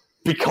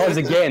 Because,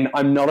 again,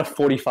 I'm not a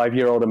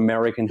 45-year-old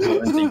American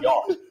who owns a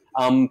yacht.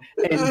 And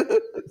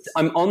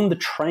I'm on the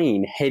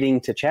train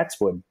heading to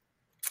Chatswood,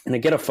 and I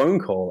get a phone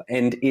call,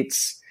 and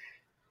it's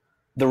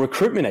the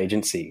recruitment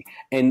agency.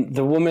 And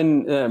the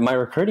woman, my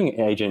recruiting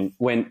agent,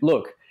 went,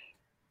 "Look,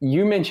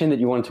 you mentioned that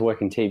you wanted to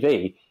work in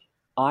TV.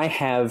 I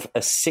have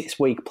a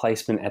 6-week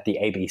placement at the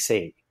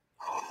ABC."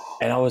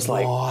 And I was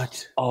like,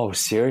 "What? Oh,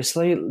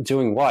 seriously?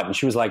 Doing what?" And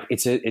she was like,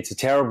 it's a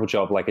terrible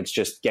job. Like, it's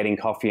just getting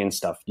coffee and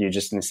stuff. You're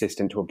just an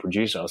assistant to a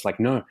producer. I was like,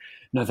 no,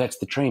 that's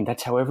the dream.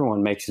 That's how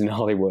everyone makes it in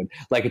Hollywood.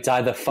 Like, it's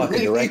either fuck a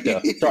director.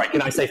 Sorry,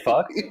 can I say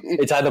fuck?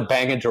 It's either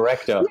bang a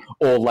director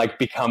or like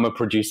become a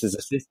producer's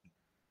assistant.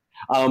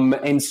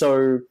 And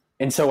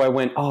so I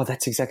went, oh,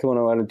 that's exactly what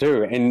I want to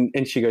do.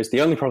 And she goes, the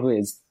only problem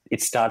is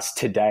it starts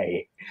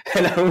today.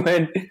 And I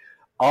went,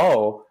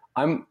 oh,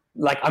 I'm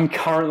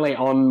currently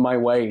on my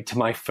way to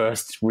my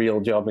first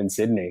real job in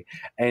Sydney.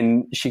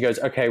 And she goes,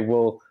 okay,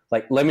 well,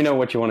 like, let me know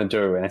what you want to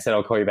do. And I said,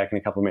 I'll call you back in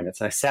a couple of minutes.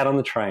 And I sat on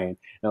the train and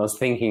I was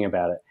thinking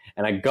about it.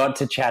 And I got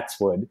to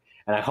Chatswood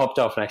and I hopped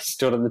off and I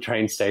stood at the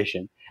train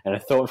station and I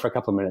thought for a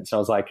couple of minutes. And I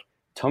was like,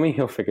 Tommy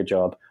Hilfiger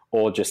job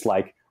or just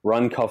like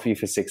run coffee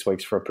for 6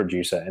 weeks for a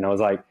producer. And I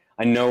was like,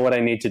 I know what I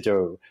need to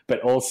do,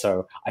 but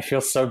also I feel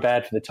so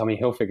bad for the Tommy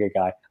Hilfiger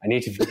guy. I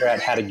need to figure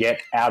out how to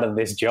get out of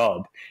this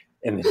job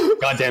in the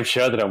goddamn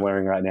shirt that I'm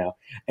wearing right now.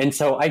 And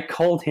so I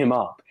called him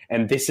up,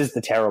 and this is the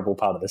terrible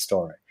part of the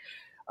story.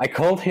 I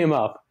called him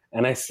up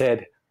and I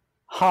said,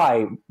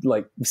 hi,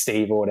 like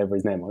Steve or whatever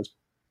his name was.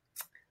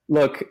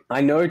 Look, I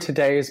know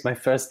today is my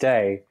first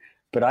day,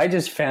 but I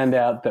just found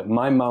out that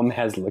my mum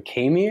has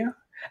leukemia.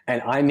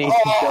 And I need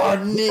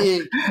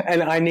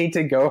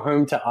to go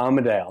home to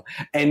Armidale.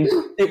 And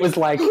it was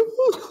like,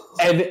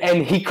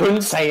 and he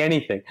couldn't say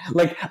anything.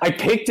 Like, I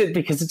picked it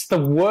because it's the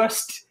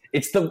worst.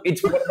 It's one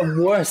of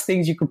the worst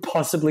things you could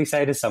possibly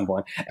say to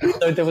someone. And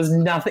so there was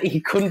nothing. He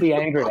couldn't be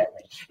angry at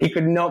me. He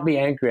could not be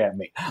angry at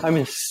me. I'm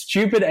a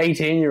stupid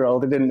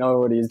 18-year-old who didn't know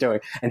what he was doing.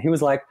 And he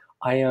was like,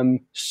 I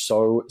am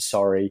so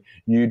sorry.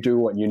 You do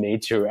what you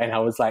need to. And I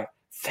was like,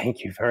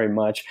 thank you very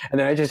much. And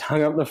then I just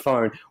hung up the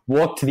phone,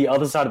 walked to the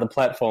other side of the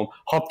platform,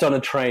 hopped on a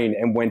train,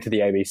 and went to the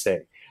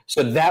ABC.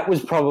 So that was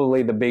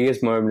probably the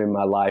biggest moment in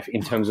my life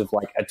in terms of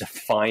like a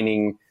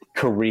defining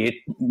career,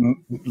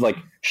 like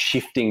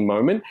shifting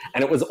moment.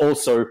 And it was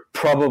also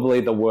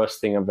probably the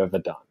worst thing I've ever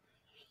done.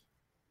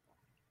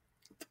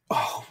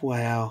 Oh,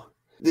 wow.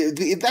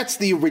 That's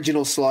the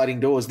original Sliding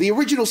Doors, the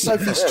original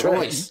Sophie's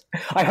Choice.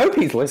 I hope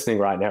he's listening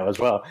right now as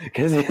well,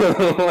 because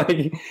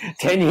like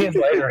 10 years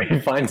later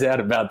he finds out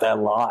about that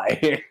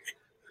lie.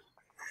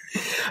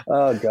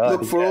 Oh God!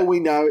 Look, for all we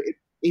know,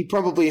 he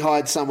probably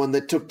hired someone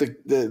that took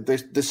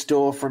the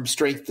store from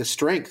strength to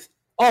strength.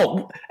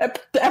 Oh,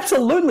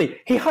 absolutely.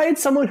 He hired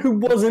someone who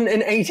wasn't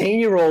an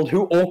 18-year-old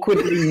who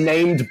awkwardly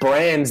named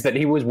brands that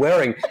he was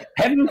wearing.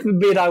 Heaven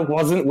forbid I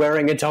wasn't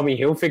wearing a Tommy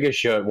Hilfiger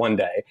shirt one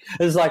day.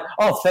 It was like,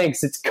 oh,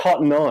 thanks, it's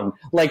Cotton On.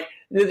 Like,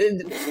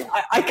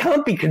 I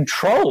can't be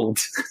controlled.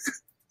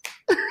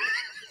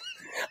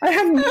 I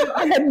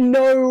had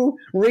no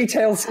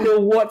retail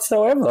skill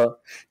whatsoever.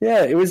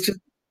 Yeah, it was just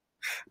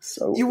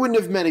so... You wouldn't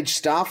have managed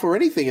staff or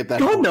anything at that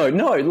point.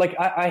 No. Like,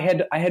 I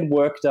had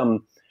worked...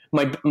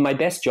 My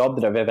best job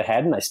that I've ever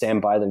had, and I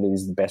stand by that it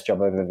is the best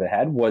job I've ever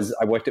had, was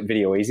I worked at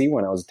Video Easy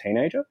when I was a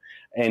teenager,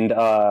 and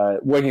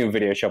working in a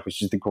video shop was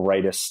just the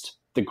greatest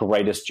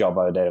job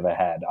I'd ever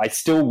had. I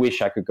still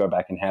wish I could go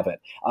back and have it,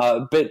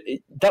 but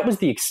that was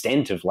the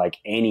extent of like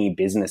any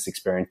business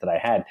experience that I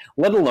had,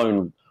 let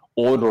alone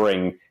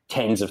ordering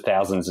tens of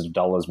thousands of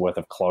dollars worth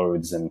of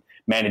clothes and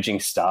managing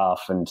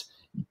staff and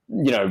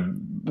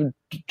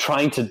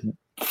trying to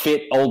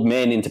fit old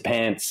men into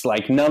pants.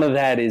 Like, none of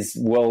that is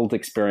world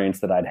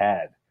experience that I'd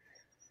had.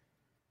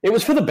 It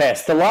was for the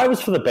best. The lie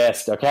was for the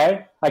best,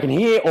 okay? I can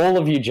hear all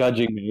of you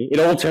judging me. It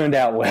all turned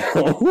out well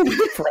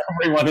for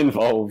everyone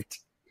involved.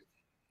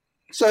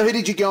 So who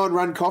did you go and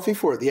run coffee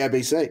for at the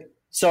ABC?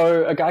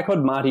 So a guy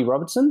called Marty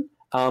Robertson.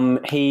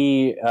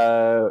 He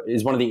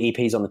is one of the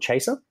EPs on The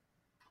Chaser.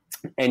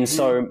 And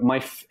so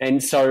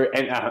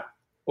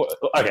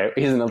okay,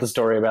 here's another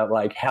story about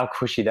like how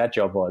cushy that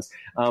job was.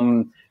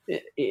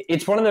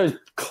 It's one of those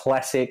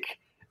classic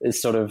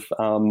sort of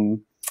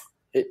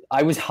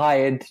I was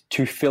hired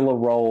to fill a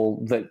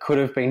role that could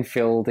have been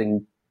filled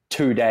in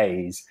 2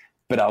 days,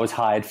 but I was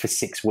hired for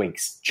 6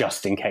 weeks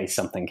just in case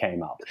something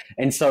came up.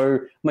 And so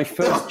my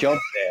first job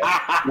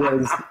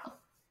there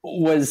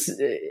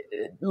was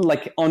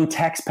like on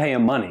taxpayer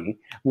money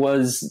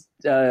was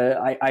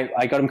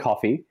I got him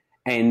coffee.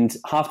 And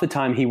half the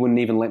time he wouldn't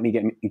even let me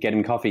get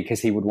him coffee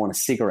because he would want a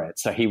cigarette.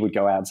 So he would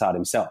go outside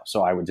himself.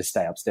 So I would just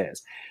stay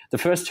upstairs. The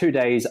first 2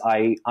 days,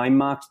 I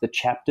marked the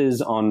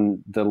chapters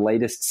on the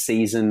latest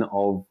season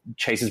of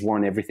Chase's War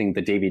and Everything,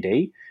 the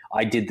DVD.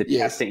 I did the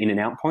chapter in and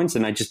out points.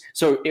 And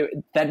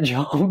that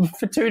job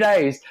for 2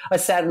 days, I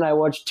sat and I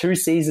watched 2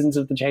 seasons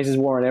of the Chase's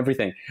War and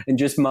Everything and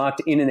just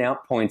marked in and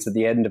out points at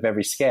the end of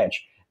every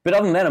sketch. But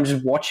other than that, I'm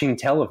just watching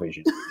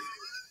television.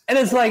 And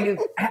it's like,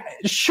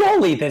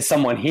 surely there's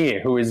someone here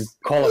who is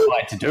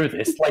qualified to do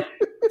this. Like,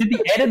 did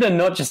the editor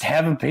not just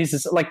have a piece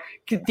of... Like,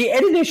 the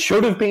editor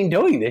should have been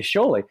doing this,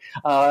 surely.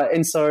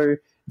 And so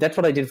that's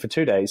what I did for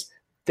 2 days.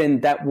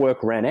 Then that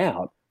work ran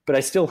out, but I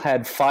still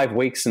had 5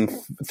 weeks and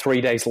 3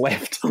 days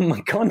left on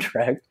my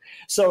contract.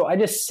 So I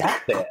just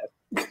sat there.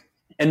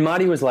 And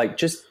Marty was like,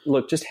 just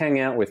hang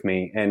out with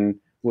me and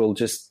we'll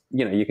just,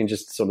 you can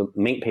just sort of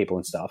meet people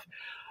and stuff.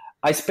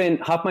 I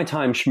spent half my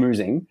time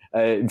schmoozing,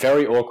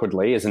 very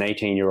awkwardly as an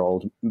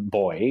 18-year-old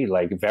boy,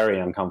 like very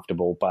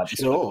uncomfortable. But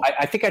sure.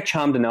 I think I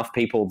charmed enough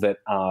people that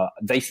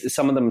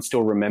some of them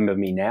still remember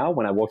me now.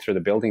 When I walk through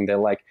the building, they're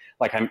like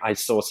I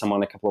saw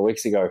someone a couple of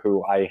weeks ago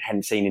who I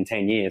hadn't seen in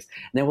 10 years.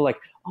 And they were like,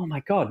 oh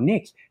my God,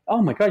 Nick,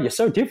 oh my God, you're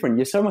so different.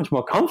 You're so much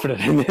more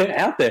confident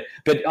out there.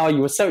 But you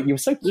were so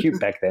cute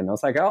back then. I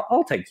was like,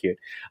 I'll take cute.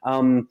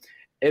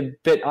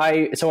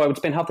 So I would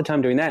spend half the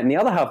time doing that, and the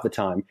other half of the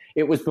time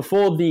it was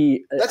before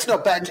the. That's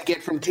not bad to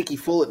get from Tiki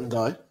Fullerton,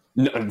 though.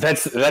 No,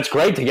 that's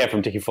great to get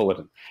from Tiki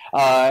Fullerton.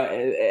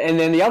 And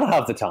then the other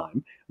half of the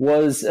time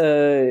was,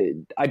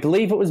 I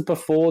believe it was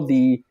before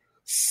the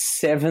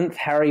 7th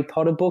Harry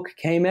Potter book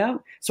came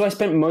out. So I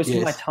spent most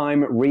of my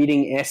time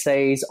reading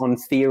essays on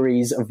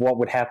theories of what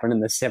would happen in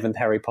the 7th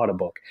Harry Potter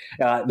book.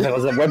 There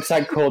was a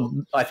website called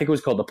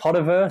the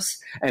Potterverse,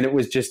 and it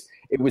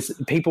was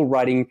people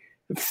writing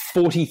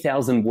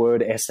 40,000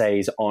 word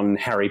essays on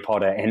Harry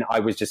Potter, and I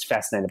was just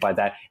fascinated by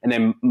that. And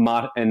then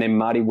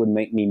Marty would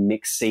make me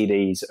mix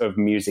CDs of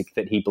music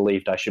that he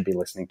believed I should be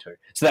listening to.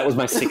 So that was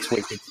my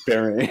 6-week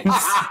experience.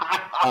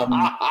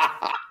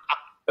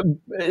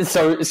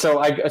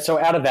 So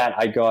out of that,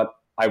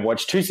 I I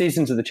watched 2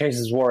 seasons of The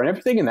Chasers War and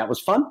everything, and that was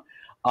fun.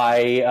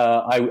 I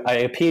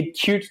appeared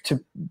cute to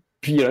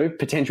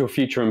potential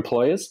future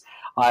employers.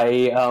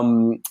 I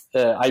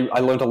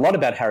learned a lot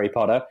about Harry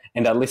Potter,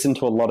 and I listened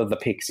to a lot of the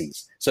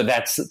Pixies. So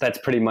that's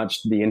pretty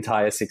much the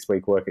entire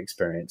 6-week work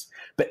experience.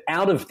 But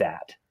out of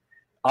that,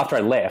 after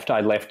I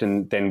left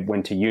and then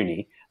went to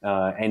uni.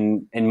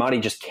 And Marty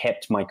just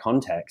kept my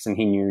contacts, and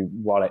he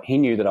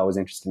knew that I was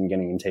interested in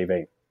getting in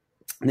TV.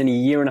 And then a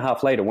year and a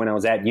half later, when I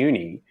was at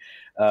uni,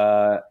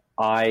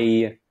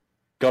 I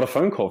got a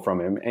phone call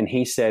from him, and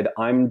he said,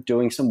 "I'm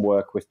doing some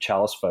work with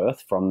Charles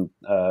Firth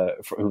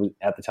who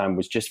at the time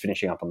was just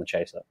finishing up on The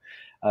Chaser.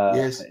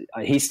 Yes.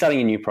 He's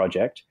starting a new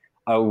project.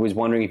 I was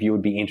wondering if you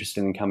would be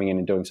interested in coming in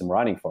and doing some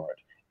writing for it."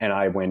 And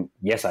I went,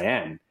 "Yes, I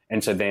am."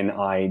 And so then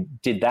I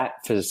did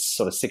that for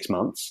sort of 6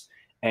 months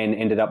and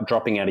ended up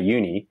dropping out of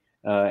uni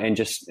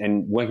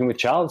and working with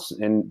Charles.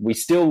 And we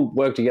still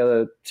work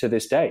together to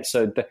this day.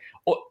 So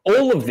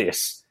all of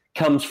this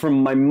comes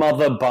from my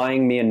mother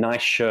buying me a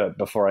nice shirt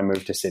before I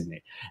moved to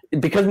Sydney.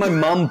 Because my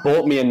mum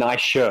bought me a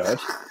nice shirt,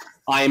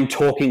 I am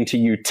talking to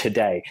you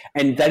today.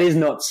 And that is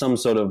not some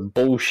sort of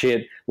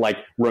bullshit, like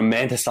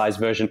romanticized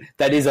version.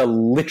 That is a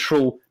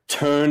literal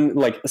turn,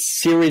 like a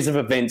series of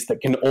events that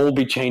can all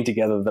be chained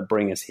together that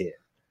bring us here.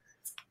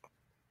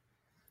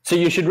 So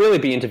you should really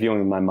be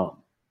interviewing my mum.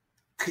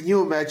 Can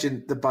you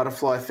imagine the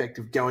butterfly effect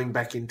of going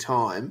back in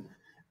time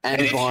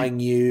and buying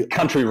you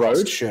Country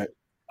Road shirt?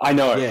 I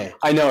know. Yeah.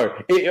 I know.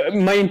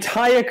 My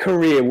entire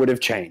career would have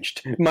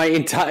changed.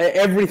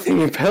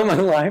 Everything about my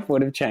life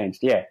would have changed.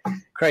 Yeah.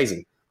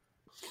 Crazy.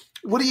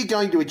 What are you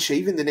going to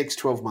achieve in the next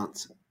 12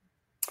 months?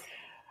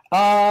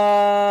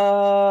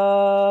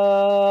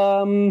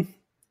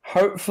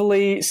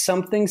 Hopefully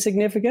something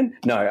significant.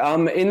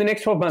 No. In the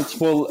next 12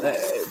 months,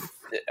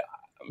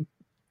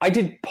 I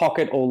did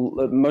Pocket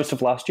most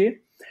of last year,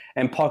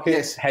 and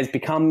Pocket has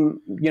become,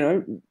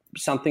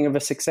 something of a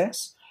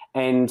success.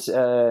 And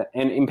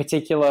in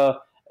particular,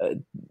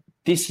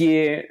 this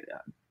year,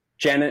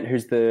 Janet,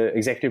 who's the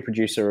executive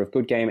producer of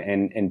Good Game,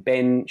 and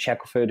Ben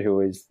Shackelford,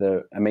 who is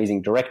the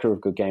amazing director of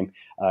Good Game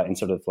and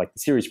sort of like the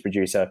series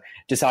producer,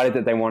 decided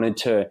that they wanted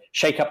to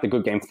shake up the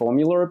Good Game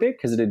formula a bit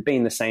because it had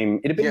been the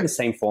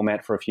same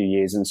format for a few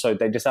years. And so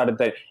they decided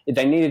that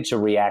they needed to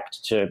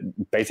react to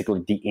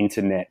basically the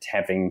internet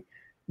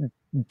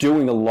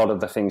doing a lot of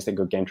the things that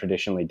Good Game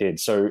traditionally did.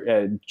 So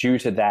due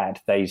to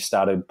that, they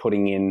started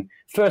putting in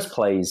first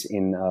plays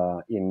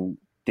in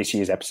this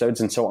year's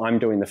episodes. And so I'm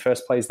doing the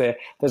first plays there.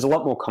 There's a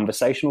lot more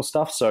conversational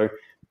stuff. So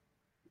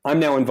I'm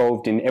now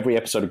involved in every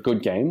episode of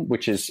Good Game,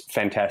 which is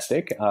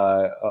fantastic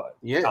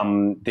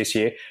this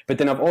year. But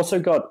then I've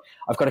got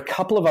a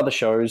couple of other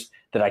shows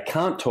that I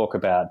can't talk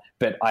about,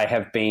 but I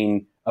have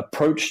been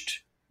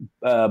approached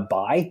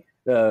by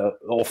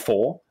or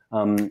for.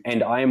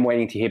 And I am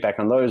waiting to hear back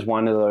on those.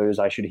 One of those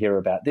I should hear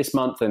about this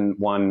month, and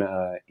one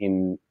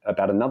in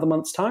about another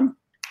month's time.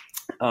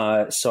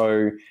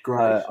 So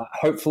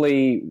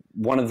hopefully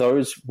one of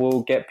those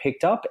will get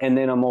picked up. And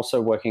then I'm also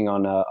working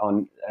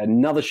on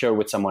another show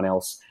with someone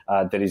else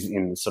that is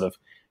in sort of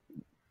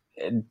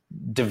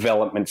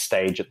development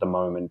stage at the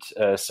moment.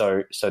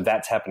 So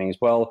that's happening as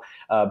well.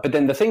 But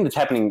then the thing that's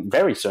happening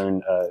very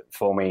soon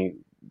for me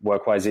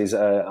work-wise is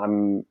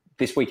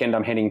this weekend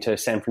I'm heading to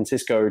San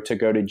Francisco to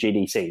go to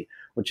GDC,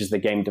 which is the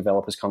Game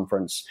Developers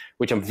Conference,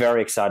 which I'm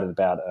very excited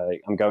about.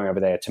 I'm going over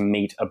there to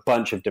meet a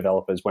bunch of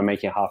developers. We're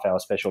making a half-hour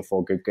special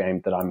for Good Game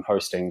that I'm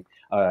hosting.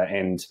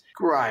 And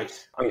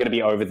great. I'm going to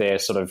be over there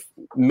sort of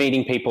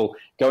meeting people,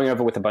 going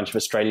over with a bunch of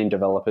Australian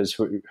developers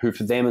who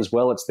for them as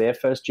well, it's their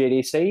first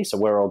GDC. So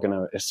we're all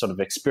going to sort of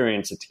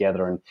experience it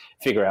together and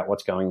figure out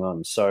what's going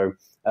on. So,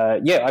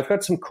 I've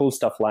got some cool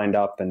stuff lined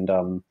up, and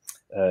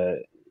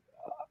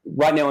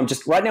Right now, I'm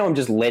just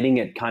letting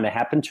it kind of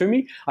happen to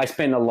me. I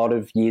spent a lot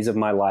of years of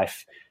my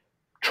life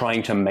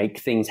trying to make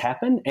things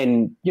happen,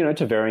 and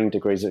to varying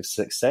degrees of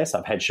success.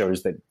 I've had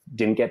shows that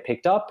didn't get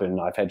picked up,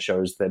 and I've had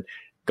shows that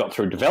got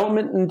through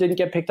development and didn't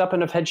get picked up,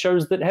 and I've had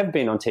shows that have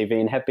been on TV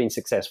and have been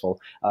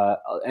successful.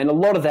 And a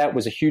lot of that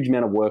was a huge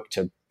amount of work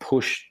to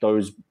push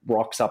those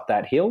rocks up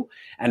that hill.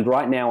 And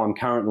right now, I'm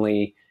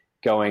currently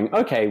going,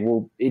 okay,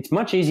 well, it's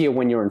much easier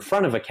when you're in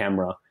front of a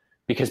camera,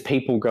 because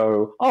people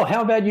go, oh,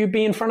 how about you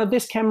be in front of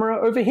this camera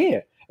over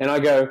here? And I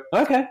go,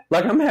 okay,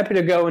 like I'm happy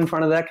to go in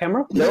front of that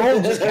camera. They're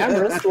all just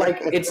cameras.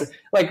 Like it's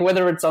like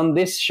whether it's on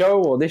this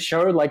show or this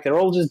show, like they're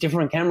all just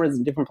different cameras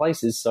in different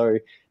places. So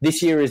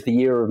this year is the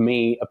year of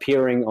me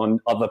appearing on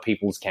other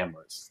people's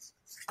cameras.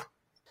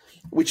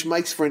 Which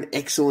makes for an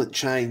excellent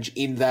change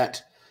in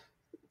that,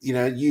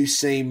 you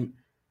seem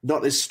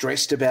not as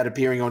stressed about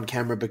appearing on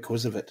camera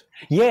because of it.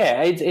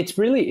 Yeah, it's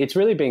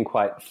really been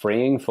quite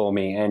freeing for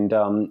me, and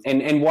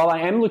while I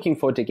am looking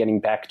forward to getting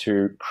back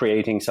to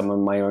creating some of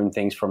my own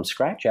things from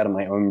scratch out of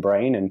my own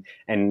brain,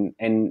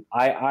 and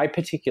I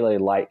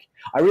particularly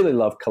I really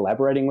love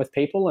collaborating with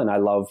people, and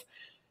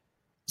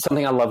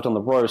something I loved on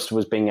the roast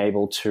was being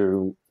able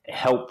to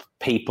help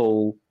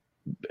people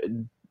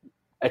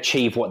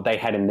achieve what they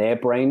had in their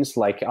brains.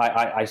 Like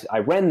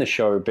I ran the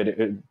show,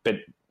 but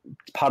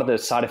part of the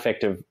side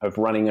effect of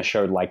running a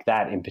show like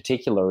that in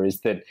particular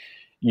is that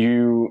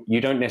you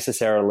don't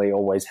necessarily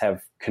always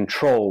have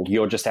control.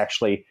 You're just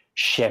actually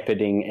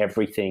shepherding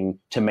everything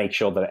to make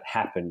sure that it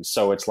happens.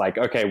 So it's like,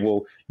 okay,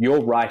 well,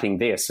 you're writing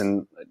this,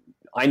 and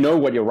I know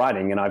what you're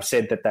writing, and I've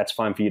said that that's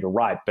fine for you to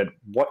write, but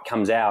what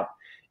comes out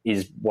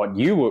is what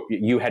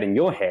you had in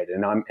your head,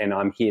 and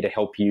I'm here to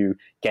help you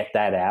get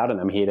that out, and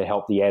I'm here to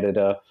help the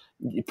editor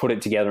put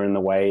it together in the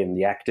way, and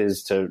the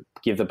actors to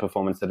give the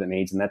performance that it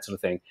needs, and that sort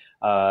of thing.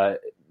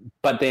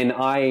 But then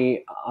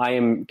I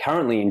am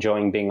currently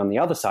enjoying being on the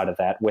other side of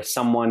that, where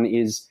someone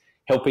is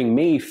helping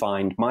me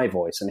find my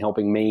voice and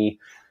helping me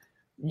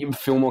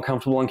feel more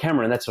comfortable on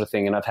camera and that sort of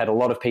thing. And I've had a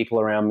lot of people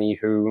around me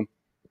who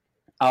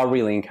are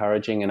really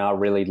encouraging and are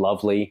really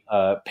lovely.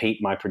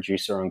 Pete, my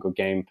producer on Good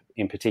Game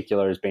in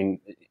particular, has been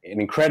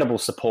an incredible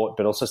support,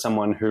 but also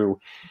someone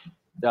who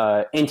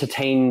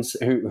entertains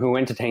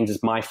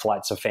as my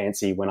flights of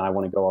fancy when I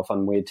want to go off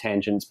on weird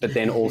tangents, but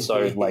then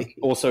also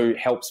also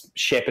helps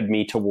shepherd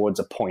me towards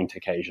a point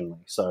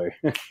occasionally. So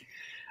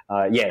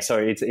so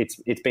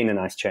it's been a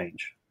nice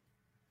change.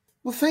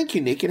 Well, thank you,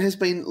 Nick. It has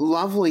been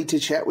lovely to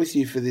chat with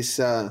you for this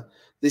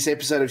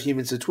episode of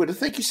Humans of Twitter.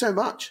 Thank you so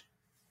much.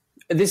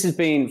 This has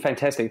been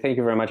fantastic. Thank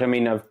you very much. I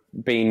mean,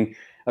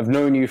 I've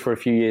known you for a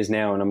few years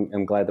now, and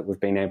I'm glad that we've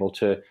been able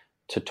to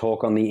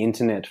talk on the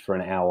internet for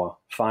an hour,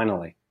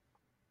 finally.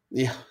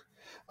 Yeah,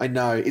 I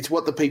know. It's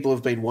what the people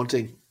have been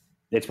wanting.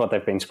 It's what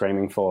they've been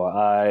screaming for.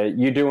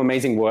 You do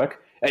amazing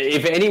work.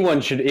 If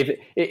anyone should,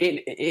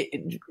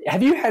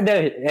 have you had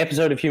that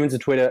episode of Humans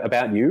of Twitter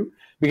about you?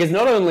 Because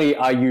not only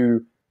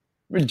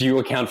do you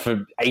account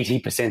for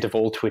 80% of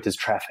all Twitter's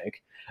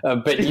traffic,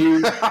 but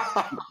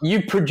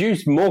you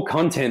produce more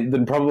content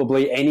than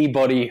probably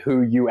anybody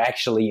who you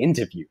actually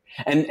interview.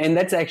 And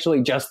that's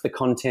actually just the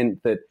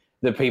content that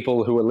the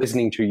people who are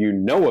listening to you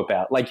know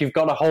about. Like, you've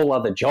got a whole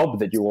other job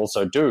that you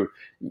also do.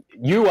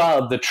 You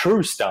are the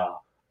true star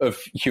of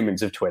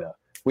Humans of Twitter.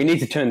 We need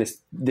to turn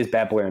this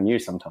bad boy on you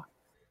sometime.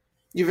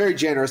 You're very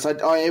generous.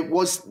 I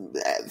was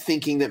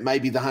thinking that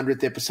maybe the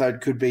 100th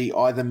episode could be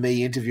either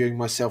me interviewing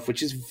myself,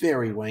 which is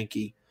very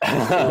wanky,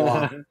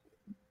 or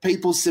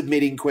people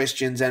submitting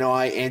questions and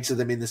I answer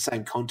them in the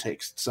same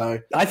context. So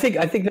I think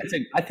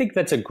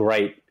that's a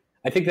great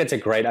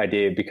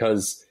idea,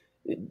 because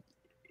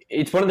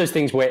it's one of those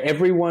things where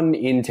everyone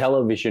in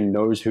television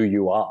knows who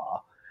you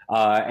are,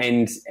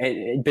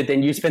 but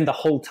then you spend the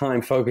whole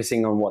time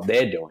focusing on what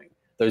they're doing,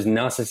 those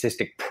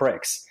narcissistic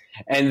pricks.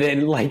 And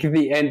then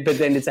but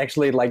then it's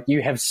actually like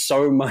you have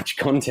so much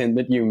content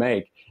that you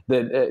make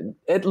that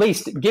at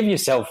least give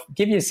yourself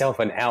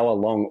an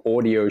hour-long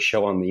audio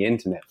show on the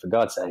internet, for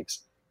God's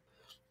sakes.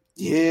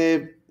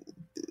 Yeah,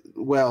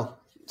 well,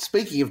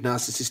 speaking of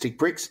narcissistic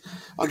pricks,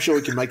 I'm sure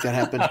we can make that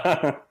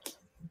happen.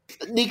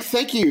 Nick,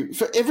 thank you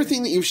for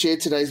everything that you've shared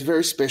today. Is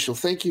very special.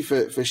 Thank you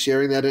for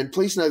sharing that, and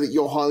please know that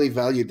you're highly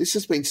valued. This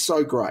has been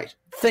so great.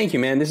 Thank you,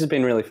 man. This has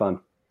been really fun.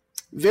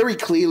 Very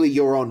clearly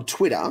you're on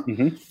Twitter.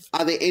 Mm-hmm.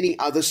 Are there any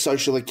other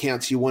social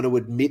accounts you want to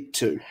admit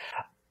to?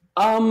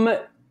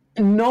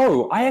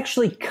 No, I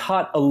actually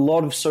cut a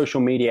lot of social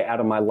media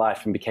out of my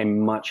life and became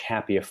much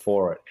happier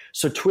for it.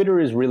 So Twitter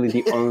is really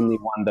the only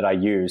one that I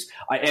use.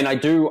 I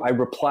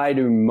reply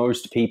to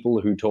most people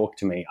who talk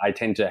to me. I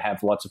tend to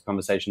have lots of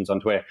conversations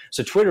on Twitter.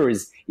 So Twitter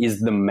is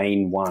the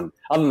main one.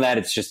 Other than that,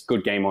 it's just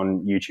Good Game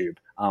on YouTube.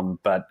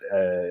 But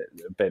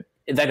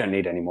they don't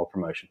need any more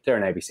promotion. They're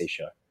an ABC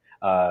show.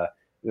 Other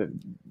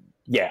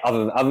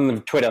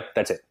than Twitter,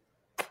 that's it.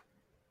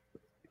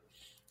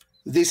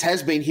 This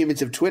has been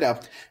Humans of Twitter,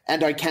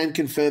 and I can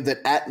confirm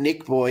that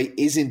 @NickBoy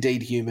is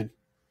indeed human.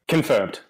 Confirmed.